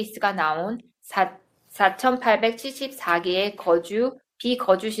양성 케이스가 나온 4,874개의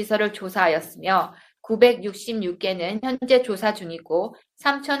비거주 시설을 조사하였으며 966개는 현재 조사 중이고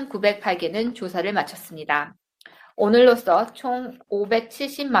 3,908개는 조사를 마쳤습니다. 오늘로써 총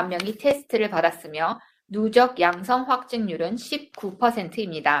 570만 명이 테스트를 받았으며 누적 양성 확진률은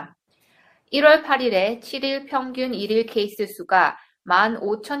 19%입니다. 1월 8일에 7일 평균 1일 케이스 수가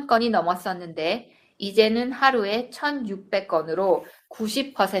 15,000건이 넘었었는데 이제는 하루에 1,600건으로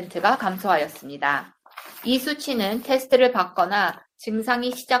 90%가 감소하였습니다. 이 수치는 테스트를 받거나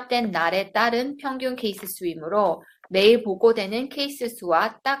증상이 시작된 날에 따른 평균 케이스 수이므로 매일 보고되는 케이스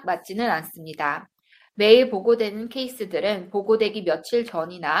수와 딱 맞지는 않습니다. 매일 보고되는 케이스들은 보고되기 며칠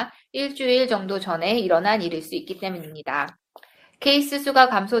전이나 일주일 정도 전에 일어난 일일 수 있기 때문입니다. 케이스 수가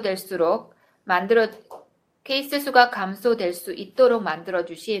감소될 수 있도록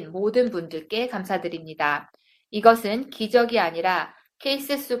만들어주신 모든 분들께 감사드립니다. 이것은 기적이 아니라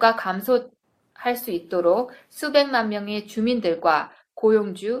케이스 수가 감소할 수 있도록 수백만 명의 주민들과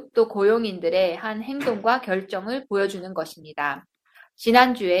고용주 또 고용인들의 한 행동과 결정을 보여주는 것입니다.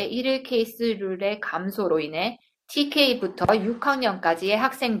 지난주에 1일 케이스 룰의 감소로 인해 TK부터 6학년까지의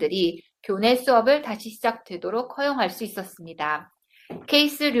학생들이 교내 수업을 다시 시작되도록 허용할 수 있었습니다.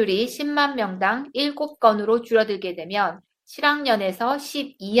 케이스 룰이 10만 명당 7건으로 줄어들게 되면 7학년에서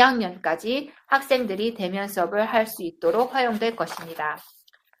 12학년까지 학생들이 대면 수업을 할 수 있도록 허용될 것입니다.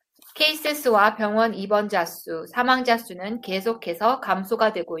 케이스 수와 병원 입원자 수, 사망자 수는 계속해서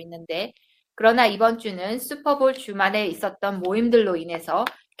감소가 되고 있는데 그러나 이번 주는 슈퍼볼 주말에 있었던 모임들로 인해서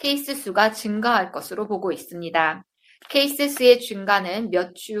케이스 수가 증가할 것으로 보고 있습니다. 케이스 수의 증가는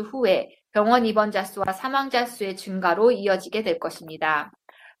몇 주 후에 병원 입원자 수와 사망자 수의 증가로 이어지게 될 것입니다.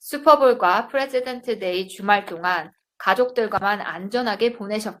 슈퍼볼과 프레지던트 데이 주말 동안 가족들과만 안전하게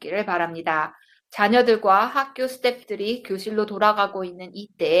보내셨기를 바랍니다. 자녀들과 학교 스태프들이 교실로 돌아가고 있는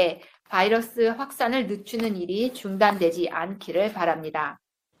이때에 바이러스 확산을 늦추는 일이 중단되지 않기를 바랍니다.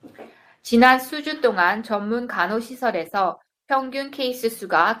 지난 수주 동안 전문 간호시설에서 평균 케이스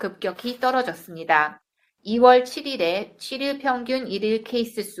수가 급격히 떨어졌습니다. 2월 7일에 7일 평균 1일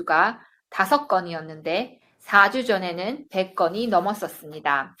케이스 수가 5건이었는데 4주 전에는 100건이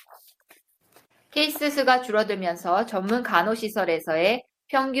넘었었습니다. 케이스 수가 줄어들면서 전문 간호시설에서의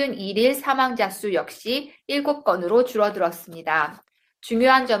평균 1일 사망자 수 역시 7건으로 줄어들었습니다.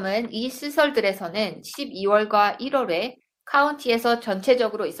 중요한 점은 이 시설들에서는 12월과 1월에 카운티에서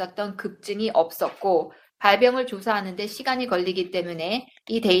전체적으로 있었던 급증이 없었고 발병을 조사하는 데 시간이 걸리기 때문에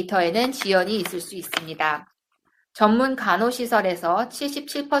이 데이터에는 지연이 있을 수 있습니다. 전문 간호시설에서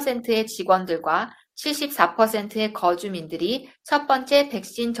 77%의 직원들과 74%의 거주민들이 첫 번째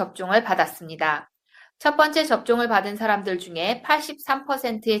백신 접종을 받았습니다. 첫 번째 접종을 받은 사람들 중에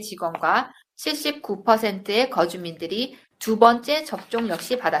 83%의 직원과 79%의 거주민들이 두 번째 접종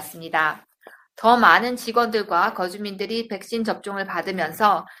역시 받았습니다. 더 많은 직원들과 거주민들이 백신 접종을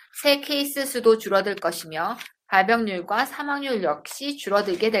받으면서 새 케이스 수도 줄어들 것이며 발병률과 사망률 역시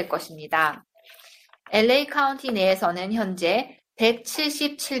줄어들게 될 것입니다. LA 카운티 내에서는 현재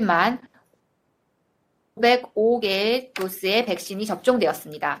 177만 505개의 도스의 백신이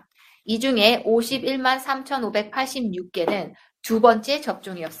접종되었습니다. 이 중에 51만 3,586개는 두 번째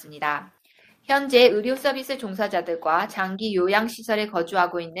접종이었습니다. 현재 의료 서비스 종사자들과 장기 요양시설에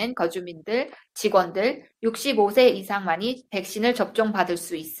거주하고 있는 거주민들, 직원들 65세 이상만이 백신을 접종받을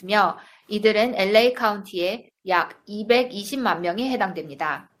수 있으며 이들은 LA 카운티에 약 220만 명에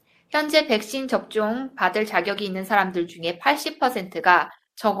해당됩니다. 현재 백신 접종 받을 자격이 있는 사람들 중에 80%가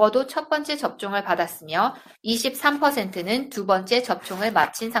적어도 첫 번째 접종을 받았으며 23%는 두 번째 접종을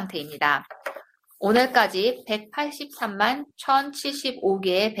마친 상태입니다. 오늘까지 183만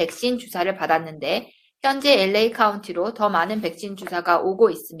 1,075개의 백신 주사를 받았는데 현재 LA 카운티로 더 많은 백신 주사가 오고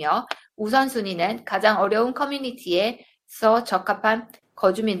있으며 우선순위는 가장 어려운 커뮤니티에서 적합한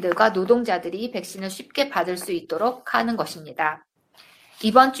거주민들과 노동자들이 백신을 쉽게 받을 수 있도록 하는 것입니다.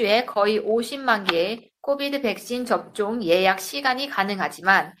 이번 주에 거의 50만 개의 코비드 백신 접종 예약 시간이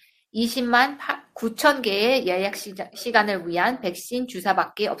가능하지만 20만 9천 개의 예약 시간을 위한 백신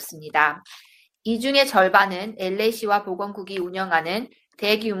주사밖에 없습니다. 이 중에 절반은 LA시와 보건국이 운영하는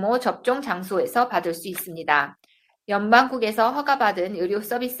대규모 접종 장소에서 받을 수 있습니다. 연방국에서 허가받은 의료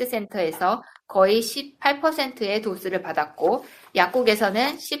서비스 센터에서 거의 18%의 도수를 받았고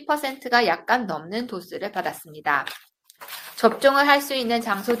약국에서는 10%가 약간 넘는 도수를 받았습니다. 접종을 할 수 있는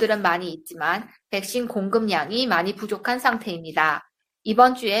장소들은 많이 있지만 백신 공급량이 많이 부족한 상태입니다.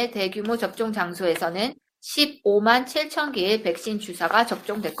 이번 주에 대규모 접종 장소에서는 15만 7천 개의 백신 주사가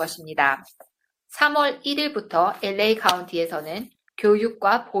접종될 것입니다. 3월 1일부터 LA 카운티에서는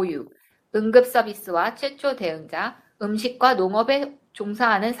교육과 보육, 응급 서비스와 최초 대응자, 음식과 농업에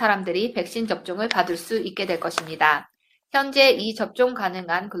종사하는 사람들이 백신 접종을 받을 수 있게 될 것입니다. 현재 이 접종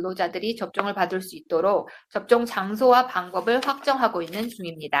가능한 근로자들이 접종을 받을 수 있도록 접종 장소와 방법을 확정하고 있는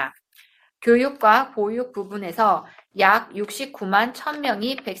중입니다. 교육과 보육 부분에서 약 69만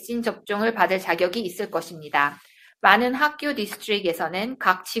 1,000명이 백신 접종을 받을 자격이 있을 것입니다. 많은 학교 디스트릭에서는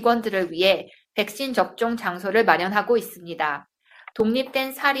각 직원들을 위해 백신 접종 장소를 마련하고 있습니다.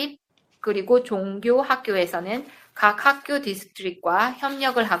 독립된 사립 그리고 종교 학교에서는 각 학교 디스트릭과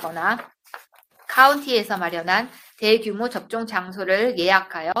협력을 하거나 카운티에서 마련한 대규모 접종 장소를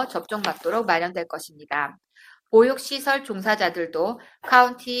예약하여 접종받도록 마련될 것입니다. 보육시설 종사자들도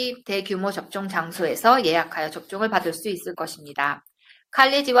카운티 대규모 접종 장소에서 예약하여 접종을 받을 수 있을 것입니다.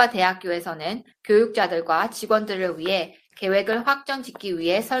 칼리지와 대학교에서는 교육자들과 직원들을 위해 계획을 확정짓기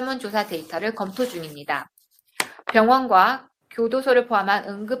위해 설문조사 데이터를 검토 중입니다. 병원과 교도소를 포함한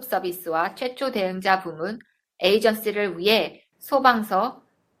응급 서비스와 최초 대응자 부문, 에이전시를 위해 소방서,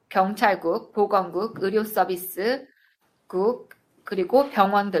 경찰국, 보건국, 의료서비스국, 그리고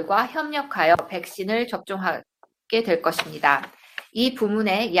병원들과 협력하여 백신을 접종하게 될 것입니다. 이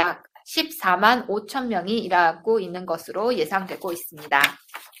부문에 약 14만 5천 명이 일하고 있는 것으로 예상되고 있습니다.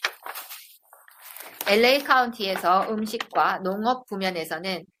 LA 카운티에서 음식과 농업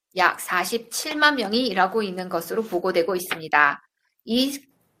부면에서는 약 47만 명이 일하고 있는 것으로 보고되고 있습니다. 이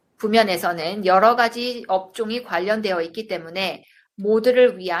부면에서는 여러 가지 업종이 관련되어 있기 때문에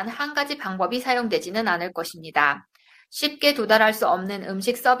모두를 위한 한 가지 방법이 사용되지는 않을 것입니다. 쉽게 도달할 수 없는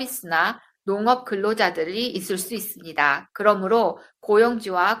음식 서비스나 농업 근로자들이 있을 수 있습니다. 그러므로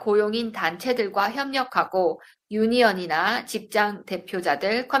고용주와 고용인 단체들과 협력하고 유니언이나 직장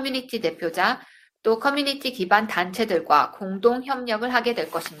대표자들, 커뮤니티 대표자, 또 커뮤니티 기반 단체들과 공동 협력을 하게 될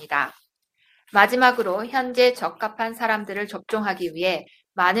것입니다. 마지막으로 현재 적합한 사람들을 접종하기 위해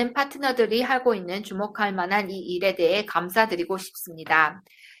많은 파트너들이 하고 있는 주목할 만한 이 일에 대해 감사드리고 싶습니다.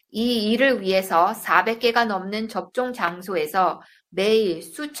 이 일을 위해서 400개가 넘는 접종 장소에서 매일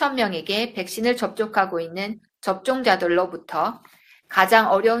수천 명에게 백신을 접촉하고 있는 접종자들로부터 가장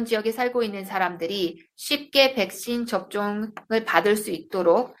어려운 지역에 살고 있는 사람들이 쉽게 백신 접종을 받을 수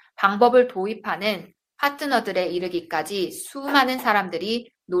있도록 방법을 도입하는 파트너들에 이르기까지 수많은 사람들이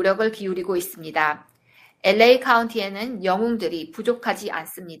노력을 기울이고 있습니다. LA 카운티에는 영웅들이 부족하지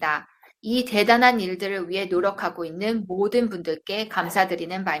않습니다. 이 대단한 일들을 위해 노력하고 있는 모든 분들께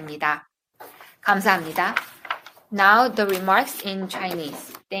감사드리는 바입니다. 감사합니다. Now the remarks in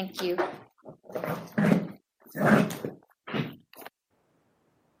Chinese. Thank you.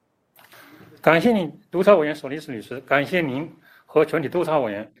 感谢您，督察委员索丽斯女士，感谢您和全体督察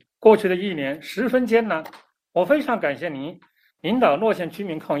委员。过去的一年十分艰难，我非常感谢您领导洛县居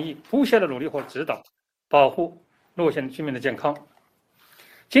民抗疫不懈的努力和指导，保护洛县居民的健康。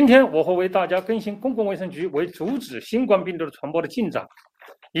今天我会为大家更新公共卫生局为阻止新冠病毒的传播的进展，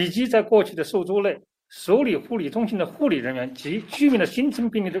以及在过去的数周内所里护理中心的护理人员及居民的新增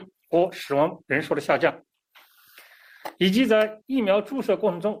病例的和死亡人数的下降，以及在疫苗注射过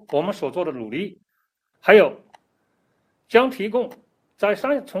程中我们所做的努力，还有将提供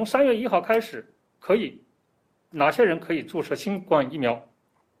从3月1号开始哪些人可以注射新冠疫苗。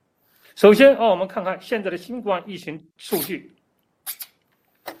首先让我们看看现在的新冠疫情数据。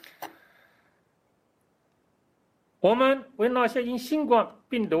我们为那些因新冠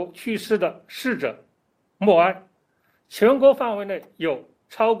病毒去世的逝者默哀。全国范围内有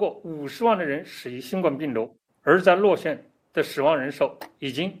超过50万的人死于新冠病毒，而在洛县的死亡人数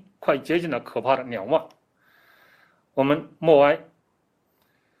已经快接近了可怕的2万。我们默哀。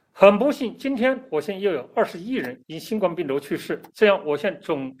很不幸，今天我县又有21人因新冠病毒去世，这样我县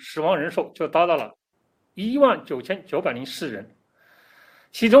总死亡人数就达到了19904人，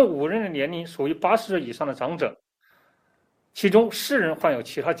其中5人的年龄属于80岁以上的长者，其中4人患有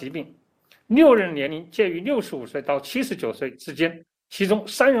其他疾病，6人的年龄介于65岁到79岁之间，其中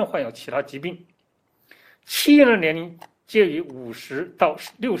3人患有其他疾病，7人的年龄介于50到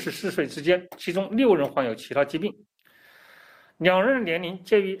64岁之间，其中6人患有其他疾病，2人的年龄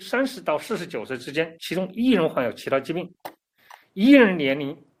介于30到49岁之间，其中1人患有其他疾病，1人的年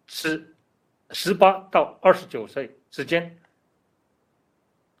龄是18到29岁之间，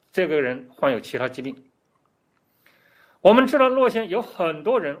这个人患有其他疾病。我们知道洛县有很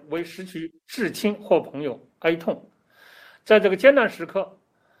多人为失去至亲或朋友哀痛，在这个艰难时刻，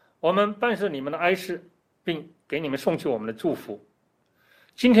我们伴随你们的哀事，并给你们送去我们的祝福。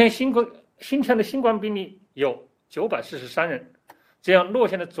今天的新冠病例有943人，这样洛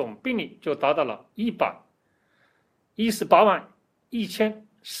县的总病例就达到了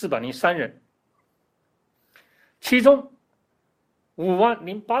1181403人，其中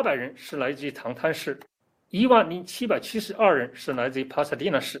50800人是来自于唐滩市，10772人是来自于帕萨蒂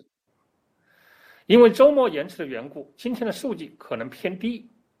纳市。因为周末延迟的缘故，今天的数据可能偏低。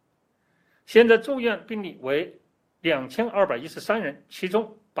现在住院病例为2213人，其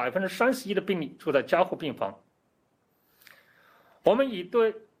中31%的病例住在加护病房。我们已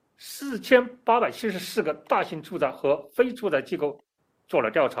对4874个大型住宅和非住宅机构做了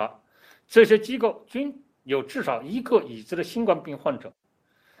调查，这些机构均有至少1个已知的新冠病患者，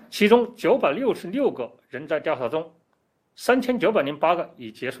其中966个仍在调查中，3908个已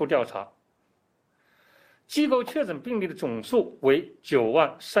结束调查。机构确诊病例的总数为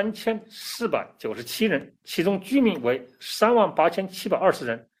93497人，其中居民为38720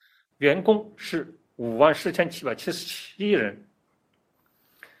人，员工是54777人。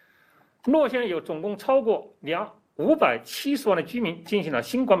洛县有总共超过570万的居民进行了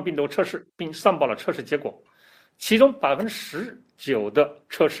新冠病毒测试，并上报了测试结果，其中19%的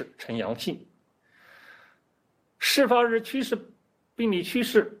测试呈阳性。事发日病例趋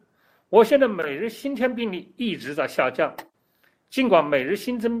势，我县的每日新增病例一直在下降，尽管每日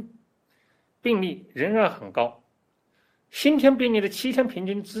新增病例仍然很高。新增病例的7天平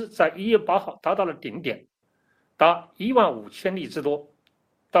均值在1月8号达到了顶点，达15000例之多，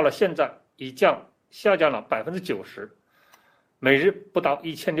到了现在已下降了90%，每日不到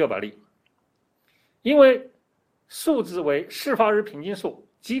1600例。因为数字为事发日平均数，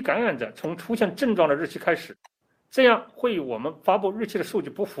即感染者从出现症状的日期开始，这样会与我们发布日期的数据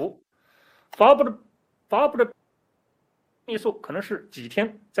不符。发布的病例数可能是几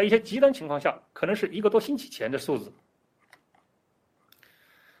天，在一些极端情况下，可能是1个多星期前的数字。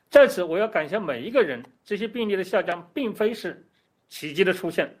在此，我要感谢每一个人，这些病例的下降并非是奇迹的出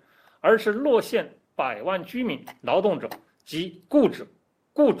现，而是洛县100万居民、劳动者及雇主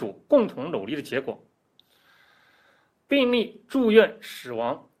共同努力的结果。病例、住院、死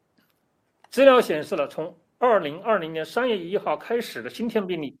亡资料显示了，从2020年3月1号开始的新增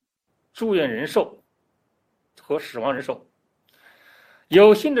病例、住院人数和死亡人数。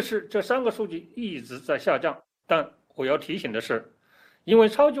有幸的是，这3个数据一直在下降，但我要提醒的是，因为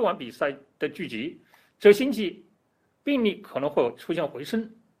超级碗比赛的聚集，这星期病例可能会出现回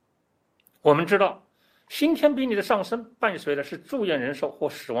升。我们知道，新增病例的上升伴随的是住院人数或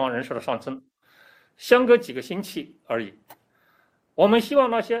死亡人数的上升，相隔几个星期而已。我们希望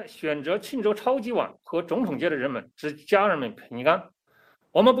那些选择庆祝超级碗和总统节的人们及家人们平安。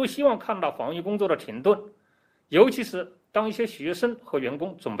我们不希望看到防疫工作的停顿，尤其是当一些学生和员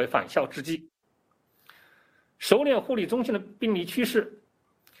工准备返校之际。首脸护理中心的病例趋势，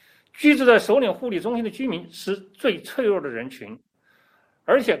居住在首脸护理中心的居民是最脆弱的人群，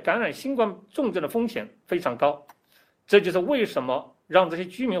而且感染新冠重症的风险非常高。这就是为什么让这些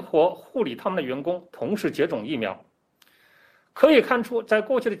居民和护理他们的员工同时接种疫苗。可以看出，在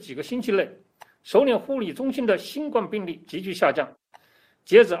过去的几个星期内，首脸护理中心的新冠病例急剧下降。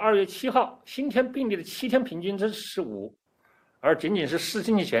截止2月7号，新增病例的7天平均值是5，而仅仅是4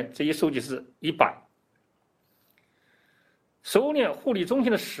星期前，这一数据是100。首脸护理中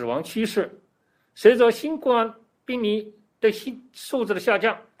心的死亡趋势，随着新冠病例的数字的下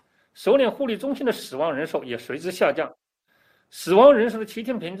降，首脸护理中心的死亡人数也随之下降。死亡人数的7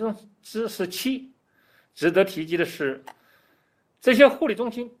天平均值是7。值得提及的是，这些护理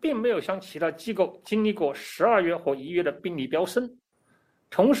中心并没有像其他机构经历过12月或1月的病例飙升。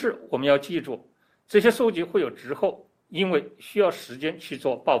同时，我们要记住，这些数据会有滞后，因为需要时间去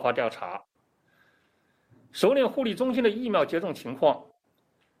做爆发调查。首脸护理中心的疫苗接种情况，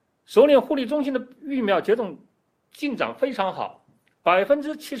首脸护理中心的疫苗接种进展非常好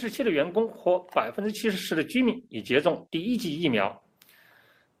，77%的员工和70%的居民已接种第1剂疫苗。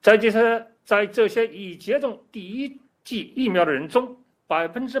在这些已接种第1剂疫苗的人中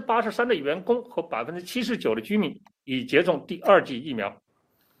，83%的员工和79%的居民已接种第2剂疫苗。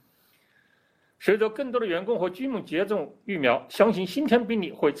随着更多的员工和居民接种疫苗，相信新增病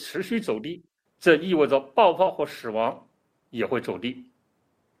例会持续走低，这意味着爆发和死亡也会走低。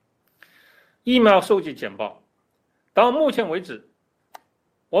疫苗数据简报，到目前为止，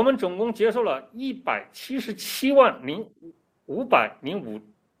我们总共接受了1770505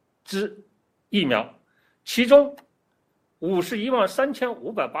支疫苗，其中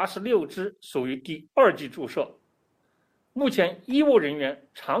513586支属于第2剂注射目前医务人员、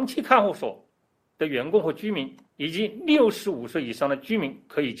长期看护所的员工和居民以及65岁以上的居民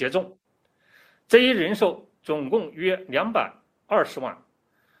可以接种，这一人数总共约220万。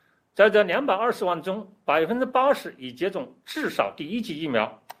在这220万中，80%已接种至少第1剂疫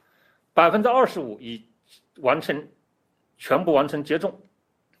苗，25%已全部完成接种。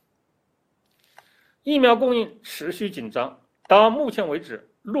疫苗供应持续紧张，到目前为止，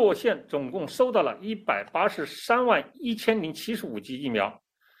洛县总共收到了183万1075剂疫苗。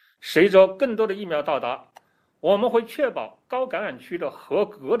随着更多的疫苗到达，我们会确保高感染区的合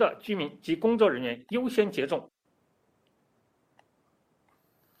格的居民及工作人员优先接种。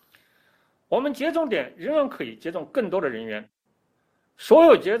我们接种点仍然可以接种更多的人员，所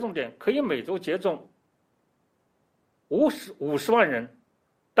有接种点可以每周接种50万人，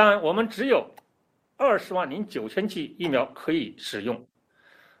但我们只有20万09千剂疫苗可以使用。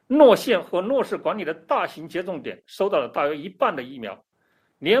诺县和诺市管理的大型接种点收到了大约一半的疫苗，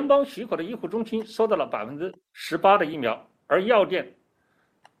联邦许可的医护中心收到了18%的疫苗，而药店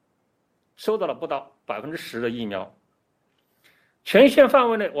收到了不到10%的疫苗。全县范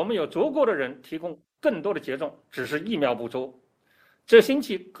围内，我们有足够的人提供更多的接种，只是疫苗不足。这星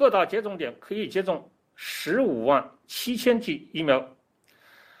期各大接种点可以接种15万7千剂疫苗，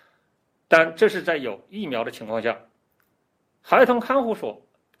但这是在有疫苗的情况下。孩童看护所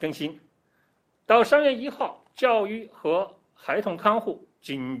更新，到3月1号，教育和孩童看护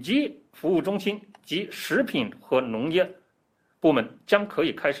紧急服务中心及食品和农业部门将可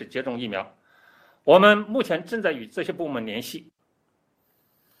以开始接种疫苗。我们目前正在与这些部门联系。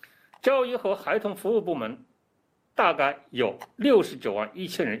教育和孩童服务部门大概有69万1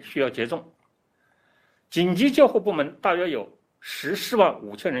千人需要接种，紧急救护部门大约有14万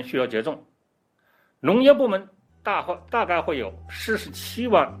5千人需要接种，农业部门大概会有47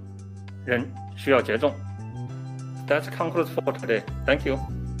万人需要接种。That concludes for today. Thank you.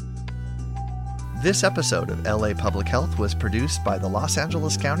 This episode of LA Public Health was produced by the Los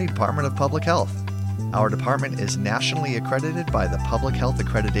Angeles County Department of Public Health. Our department is nationally accredited by the Public Health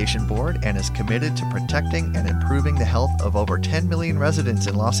Accreditation Board and is committed to protecting and improving the health of over 10 million residents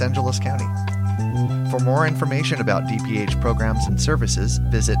in Los Angeles County. For more information about DPH programs and services,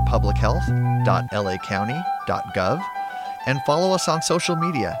 visit publichealth.lacounty.gov and follow us on social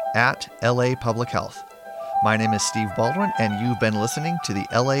media at LA Public Health. My name is Steve Baldwin, and you've been listening to the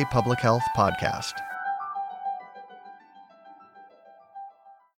LA Public Health Podcast.